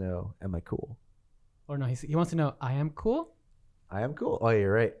 Andy, wants to know, am I cool? Or no, he wants to know, I am cool? I am cool. Oh,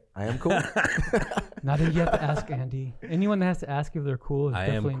 you're right. I am cool. Not that you have to ask Andy. Anyone that has to ask if they're cool is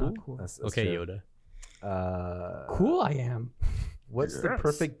definitely not cool. That's okay, true. Yoda. Cool I am. What's the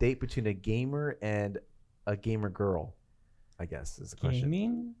perfect date between a gamer and a gamer girl? I guess is the question.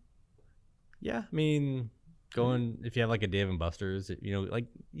 Gaming? Yeah, I mean, if you have like a Dave and Buster's, like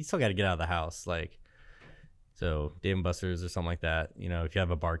you still got to get out of the house, like. So Dave and Buster's or something like that. If you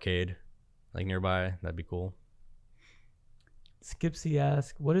have a barcade like nearby, that'd be cool. Skipsy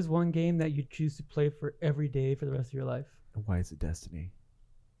asks, what is one game that you choose to play for every day for the rest of your life? Why is it Destiny?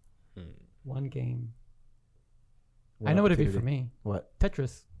 One game. I know what it'd be for me. What?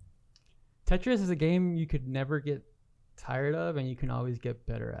 Tetris. Tetris is a game you could never get tired of and you can always get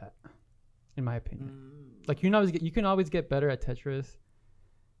better at, in my opinion. Like you can always get better at Tetris.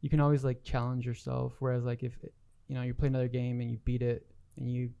 You can always like challenge yourself. Whereas like if you play another game and you beat it and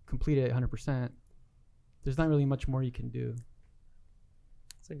you complete it 100%, there's not really much more you can do.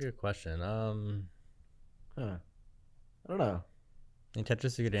 That's a good question. I don't know. In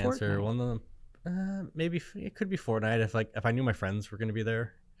Tetris, you could answer Fortnite. one of them. Maybe it could be Fortnite. If I knew my friends were going to be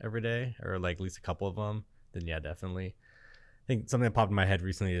there every day, or like at least a couple of them, then yeah, definitely. I think something that popped in my head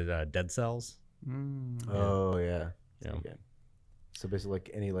recently is Dead Cells. Oh yeah. Yeah. Okay. So basically,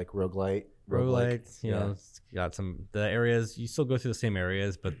 like any like roguelite. Roguelites, it's got the areas. You still go through the same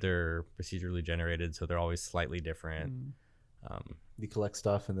areas, but they're procedurally generated, so they're always slightly different. You collect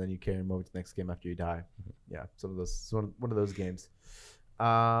stuff and then you carry them over to the next game after you die. Yeah, some of those. One of those games.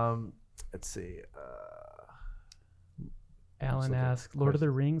 Let's see. Alan asks, Lord of the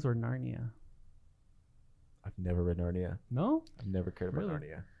Rings or Narnia? I've never read Narnia. No? I've never cared about Really?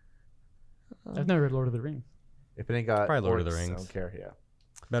 Narnia. I've never read Lord of the Rings. If it ain't got Probably Lord of the orcs, Rings. I don't care. Yeah.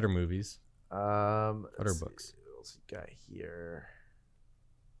 Better movies. Better books. What else we got here?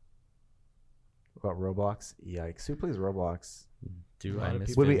 What about Roblox? Yikes! Who plays Roblox? Do A I lot of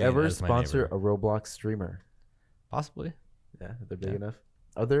miss? Would we Vivian ever as my sponsor neighbor? a Roblox streamer? Possibly. Yeah, if they're big Yeah. enough.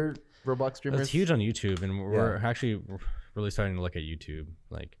 Are there Roblox streamers? It's huge on YouTube, and we're actually really starting to look at YouTube.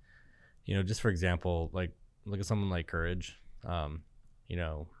 Like, just for example, like look at someone like Courage.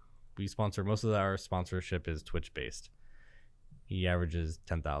 We sponsor most of our sponsorship is Twitch based. He averages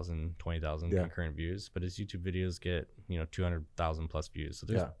 10,000, 20,000 concurrent views, but his YouTube videos get 200,000 plus views. So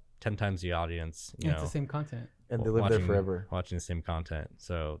there's 10 times the audience. It's the same content. And they live there forever. Watching the same content.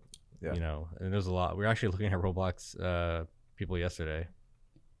 So Yeah. and there's a lot. We were actually looking at Roblox people yesterday.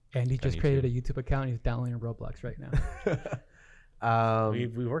 And he on just created a YouTube account. He's downloading Roblox right now. We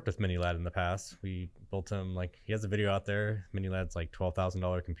worked with Mini Lad in the past. We built him he has a video out there. Mini Lad's like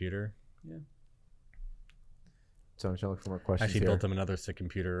 $12,000 computer. Yeah. So I'm trying to look for more questions. Actually here. built him another sick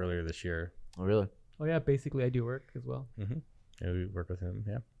computer earlier this year. Oh really? Oh yeah, basically I do work as well. Yeah, we work with him.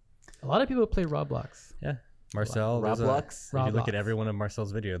 Yeah. A lot of people play Roblox. Yeah. Marcel. Roblox. If you look at Roblox. every one of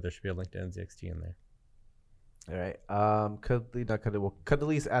Marcel's video, there should be a link to NZXT in there. All right.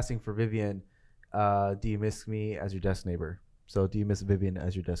 Cuddly's asking for Vivian. Do you miss me as your desk neighbor? So do you miss Vivian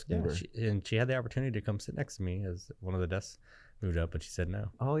as your desk neighbor? She had the opportunity to come sit next to me as one of the desks moved up, but she said no.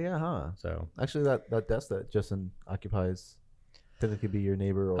 Oh yeah, huh? So Actually, that desk that Justin occupies technically be your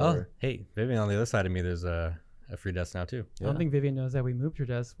neighbor. Or hey, Vivian, on the other side of me, there's a free desk now too. I don't think Vivian knows that we moved her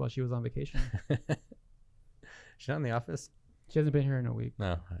desk while she was on vacation. She's not in the office. She hasn't been here in a week.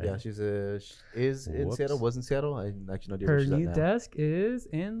 No. Yeah, she is in Whoops. Seattle. Was in Seattle. I actually know Her where she's at new now. desk is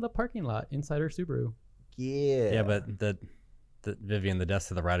in the parking lot inside her Subaru. Yeah. Yeah, but the Vivian, the desk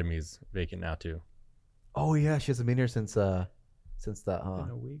to the right of me is vacant now too. Oh yeah, she hasn't been here since that, huh? In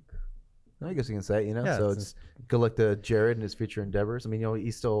a week. I guess you can say, Yeah, so it's it's good luck to Jared and his future endeavors. I mean,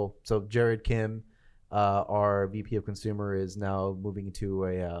 he's still Jared Kim, our VP of Consumer, is now moving into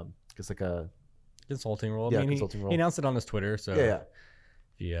a just like a consulting role. Yeah, I mean, consulting role. He announced it on his Twitter, so yeah.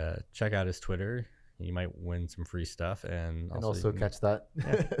 if you check out his Twitter, you might win some free stuff, and Also you can- catch that.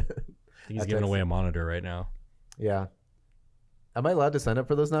 he's That's giving nice. away a monitor right now. Yeah. Am I allowed to sign up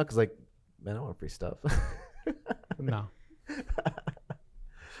for those now? Because man, I want free stuff. No.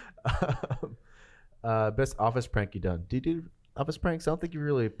 Best office prank you done? Do you do office pranks? I don't think you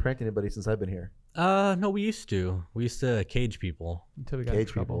really pranked anybody since I've been here. No, we used to. We used to cage people. Until we got in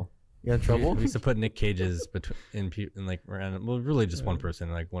Cage trouble. people. You got in trouble? We used to put Nick Cages in random. Well, really just one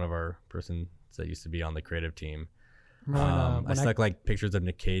person, like one of our persons that used to be on the creative team. Remember I stuck pictures of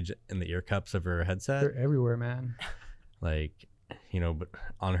Nick Cage in the ear cups of her headset. they're everywhere, man. But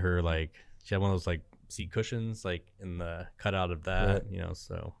on her, she had one of those seat cushions, in the cutout of that,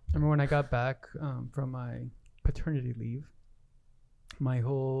 so. Remember when I got back from my paternity leave, my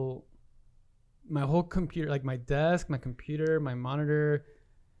whole computer, my desk, my computer, my monitor,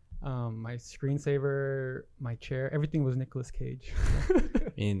 my screensaver, my chair, everything was Nicolas Cage.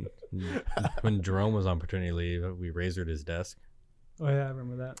 I mean, when Jerome was on paternity leave, we razored his desk. Oh yeah, I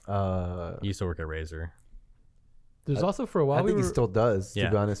remember that. He used to work at Razer. There's also for a while I think he still does, to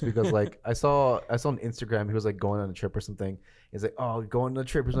Yeah. be honest, because I saw on Instagram he was going on a trip or something. He's like, "Oh, going on a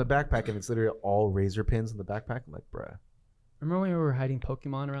trip. Here's my backpack," and it's literally all razor pins in the backpack. I'm like, bruh. Remember when we were hiding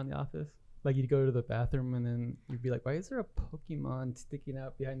Pokemon around the office? You'd go to the bathroom and then you'd be like, "Why is there a Pokemon sticking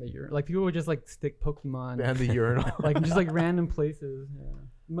out behind the urinal?" People would just stick Pokemon Behind the urinal. just random places.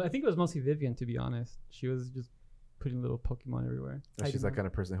 Yeah, I think it was mostly Vivian, to be honest. She was just putting little Pokemon everywhere. She's hiding that them. kind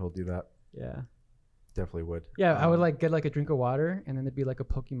of person who'll do that. Yeah. Definitely would. Yeah, I would get a drink of water, and then there'd be a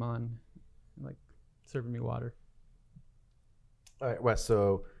Pokemon, serving me water. All right, Wes.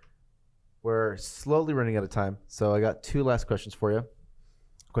 So we're slowly running out of time. So I got 2 last questions for you.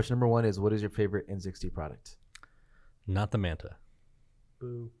 Question number 1 is, what is your favorite N60 product? Not the Manta.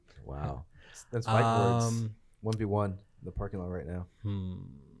 Boo. Wow. That's fighting words. 1v1 in the parking lot right now.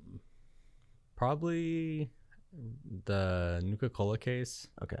 Probably the Nuka-Cola case.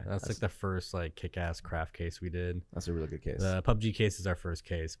 Okay. That's like the first like kick-ass craft case we did. That's a really good case. The PUBG case is our first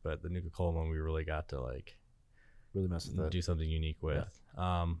case, but the Nuka-Cola one we really got to like really mess with that. Do something unique with.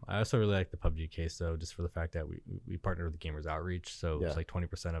 Yeah. I also really like the PUBG case though, just for the fact that we partnered with the Gamers Outreach, so it's like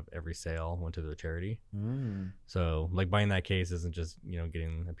 20% of every sale went to the charity. So like buying that case isn't just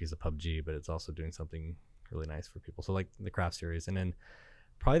getting a piece of PUBG, but it's also doing something really nice for people. So like the craft series, and then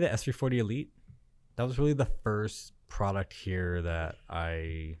probably the S340 Elite. That was really the first product here that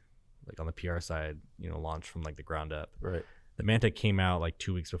I like on the PR side, launched from like the ground up. Right. The Manta came out like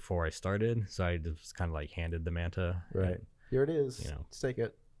 2 weeks before I started, so I just kind of like handed the Manta. Right. Here it is. Let's take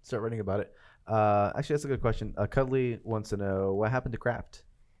it. Start writing about it. Actually, that's a good question. Cuddly wants to know what happened to Craft.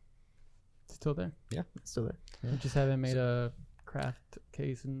 It's still there. Yeah, it's still there. We just haven't made a Craft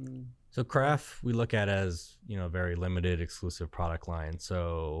case and. So Craft we look at as a very limited exclusive product line.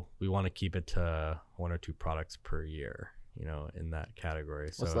 So we want to keep it to 1 or 2 products per year, in that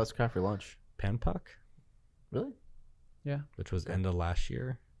category. What's the last Craft for launch? Panpuck. Really? Yeah. Which was end of last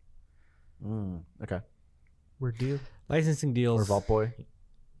year. Okay. We're due. Licensing deals. Or Vault Boy.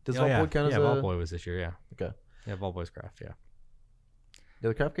 Does Vault Boy count as Vault Boy was this year, yeah. Okay. Yeah, Vault Boy's Craft, yeah. Yeah,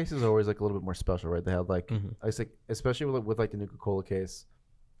 the Craft cases are always like a little bit more special, right? They have like, I think, especially with like the Nuka-Cola case,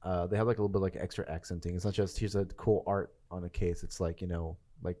 they have like a little bit like extra accenting. It's not just here's a cool art on a case. It's like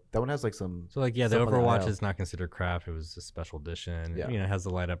like that one has like some. So like the Overwatch is not considered Craft. It was a special edition. Yeah. It has the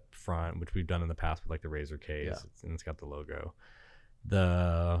light up front, which we've done in the past with like the Razer case, and it's got the logo.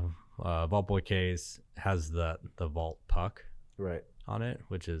 The Vault Boy case has the Vault Puck on it,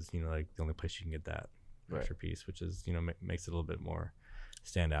 which is like the only place you can get that extra piece, which is makes it a little bit more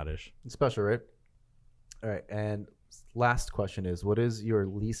standoutish. It's special, right? All right, and last question is, what is your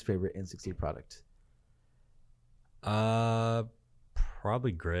least favorite N60 product?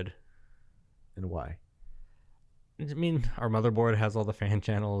 Probably Grid. And why? I mean, our motherboard has all the fan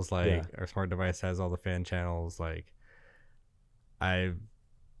channels. Like our smart device has all the fan channels. Like I,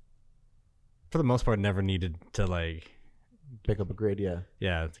 for the most part, never needed to like pick up a Grid.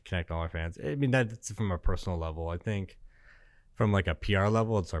 Yeah, to connect all our fans. I mean, that's from a personal level. I think from like a PR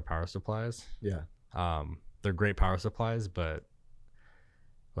level, it's our power supplies. Yeah. They're great power supplies, but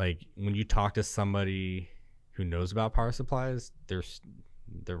like when you talk to somebody who knows about power supplies, they're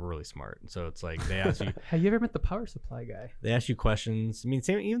really smart. So it's like they ask you. Have you ever met the power supply guy? They ask you questions. I mean,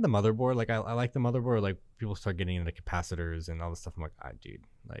 same even the motherboard. Like I like the motherboard. Like people start getting into capacitors and all this stuff. I'm like, dude,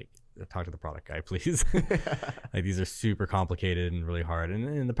 like talk to the product guy, please. Like these are super complicated and really hard.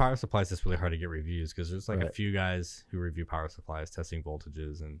 And the power supplies is really hard to get reviews because there's like a few guys who review power supplies, testing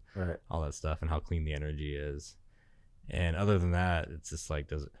voltages and all that stuff and how clean the energy is. And other than that, it's just like,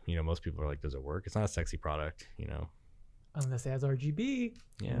 does it, most people are like, does it work? It's not a sexy product, Unless it has RGB.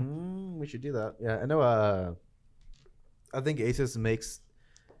 Yeah. We should do that. Yeah, I know. I think Asus makes.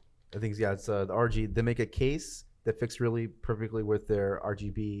 I think it's the RG. They make a case that fits really perfectly with their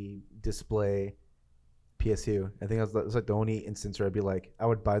RGB display PSU. I think it's like the only instance where I'd be like, I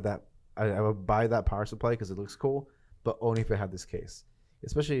would buy that. I would buy that power supply because it looks cool, but only if it had this case.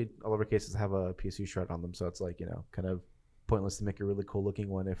 Especially all of our cases have a PSU shroud on them, so it's like kind of pointless to make a really cool looking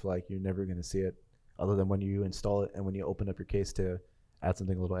one if like you're never gonna see it, other than when you install it and when you open up your case to add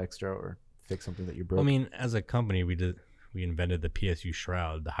something a little extra or fix something that you broke. I mean, as a company, we invented the PSU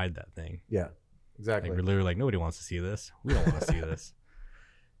shroud to hide that thing. Yeah, exactly. Like, we're literally like, nobody wants to see this. We don't want to see this.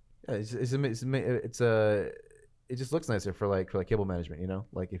 Yeah, it just looks nicer for like cable management.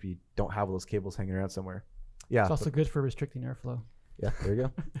 Like if you don't have those cables hanging around somewhere. Yeah, it's also good for restricting airflow. Yeah, there you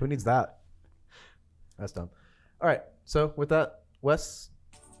go. Who needs that? That's dumb. All right, so with that, Wes,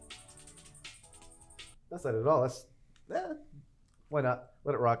 that's not it at all. Why not?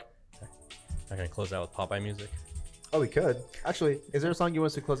 Let it rock. Not gonna close out with Popeye music. Oh, we could actually. Is there a song you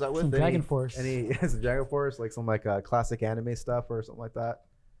want us to close out with? Some Dragon Force. Some Dragon Force, like some like classic anime stuff or something like that.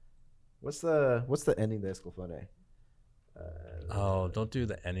 What's the ending to Escaflowne? Don't do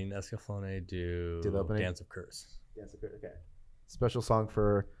the ending to Escaflowne. Do the opening? Dance of Curse. Dance of Curse. Okay. Special song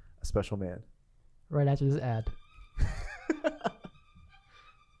for a special man. Right after this ad.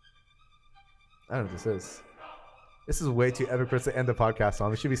 I don't know what this is. This is way too epic for us to end the podcast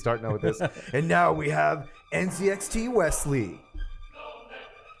on. We should be starting out with this. And now we have NZXT Wesley.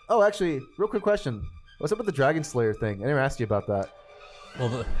 Oh, actually, real quick question. What's up with the Dragon Slayer thing? I never asked you about that. Well,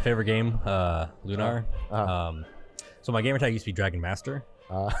 the favorite game, Lunar. So my gamer tag used to be Dragon Master.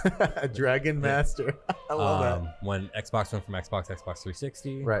 Dragon Master. I love that. When Xbox went from Xbox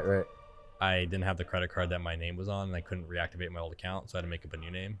 360, Right. I didn't have the credit card that my name was on, and I couldn't reactivate my old account, so I had to make up a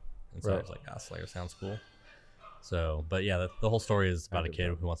new name. And so I was like, Slayer sounds cool. So, but yeah, the whole story is about a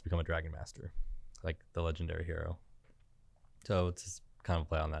kid who wants to become a Dragon Master, like the legendary hero. So it's just kind of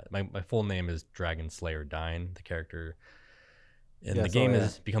play on that. My full name is Dragon Slayer Dine. The character in the game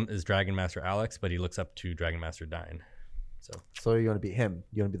is Dragon Master Alex, but he looks up to Dragon Master Dine. So you want to be him.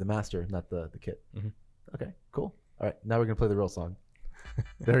 You want to be the master, not the kid. Mm-hmm. Okay, cool. All right, now we're going to play the real song.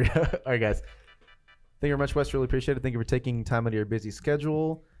 There we go. All right, guys. Thank you very much, Wes. Really appreciate it. Thank you for taking time out of your busy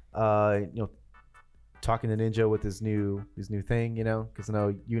schedule. Talking to Ninja with his new thing, because I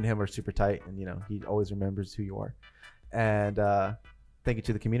know you and him are super tight, and he always remembers who you are. And thank you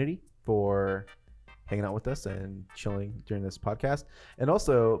to the community for hanging out with us and chilling during this podcast. And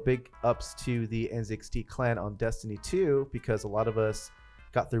also big ups to the NZXT clan on Destiny 2, because a lot of us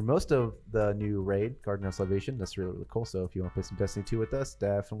got through most of the new raid, Garden of Salvation. That's really, really cool. So if you want to play some Destiny 2 with us,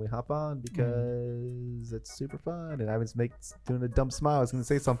 definitely hop on, because it's super fun. And Ivan's doing a dumb smile. I was going to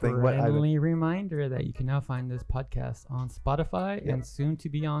say something. Friendly reminder that you can now find this podcast on Spotify and soon to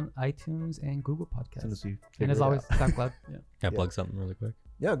be on iTunes and Google Podcasts. And as always, SoundCloud. Can I plug something really quick?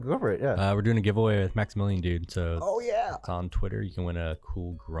 Yeah, go for it. Yeah. We're doing a giveaway with Maximilian Dude. So it's on Twitter. You can win a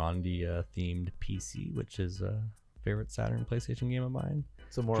cool Grandia themed PC, which is a favorite Saturn PlayStation game of mine.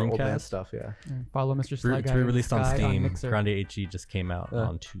 Some more old man stuff, yeah. And follow Mr. Sly Guy. Re-released on Steam. Grande HE just came out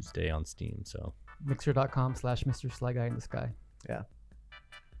on Tuesday on Steam. So Mixer.com/Mr. Sly Guy in the Sky. Yeah.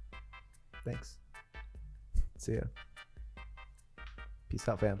 Thanks. See ya. Peace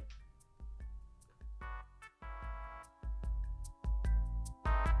out, fam.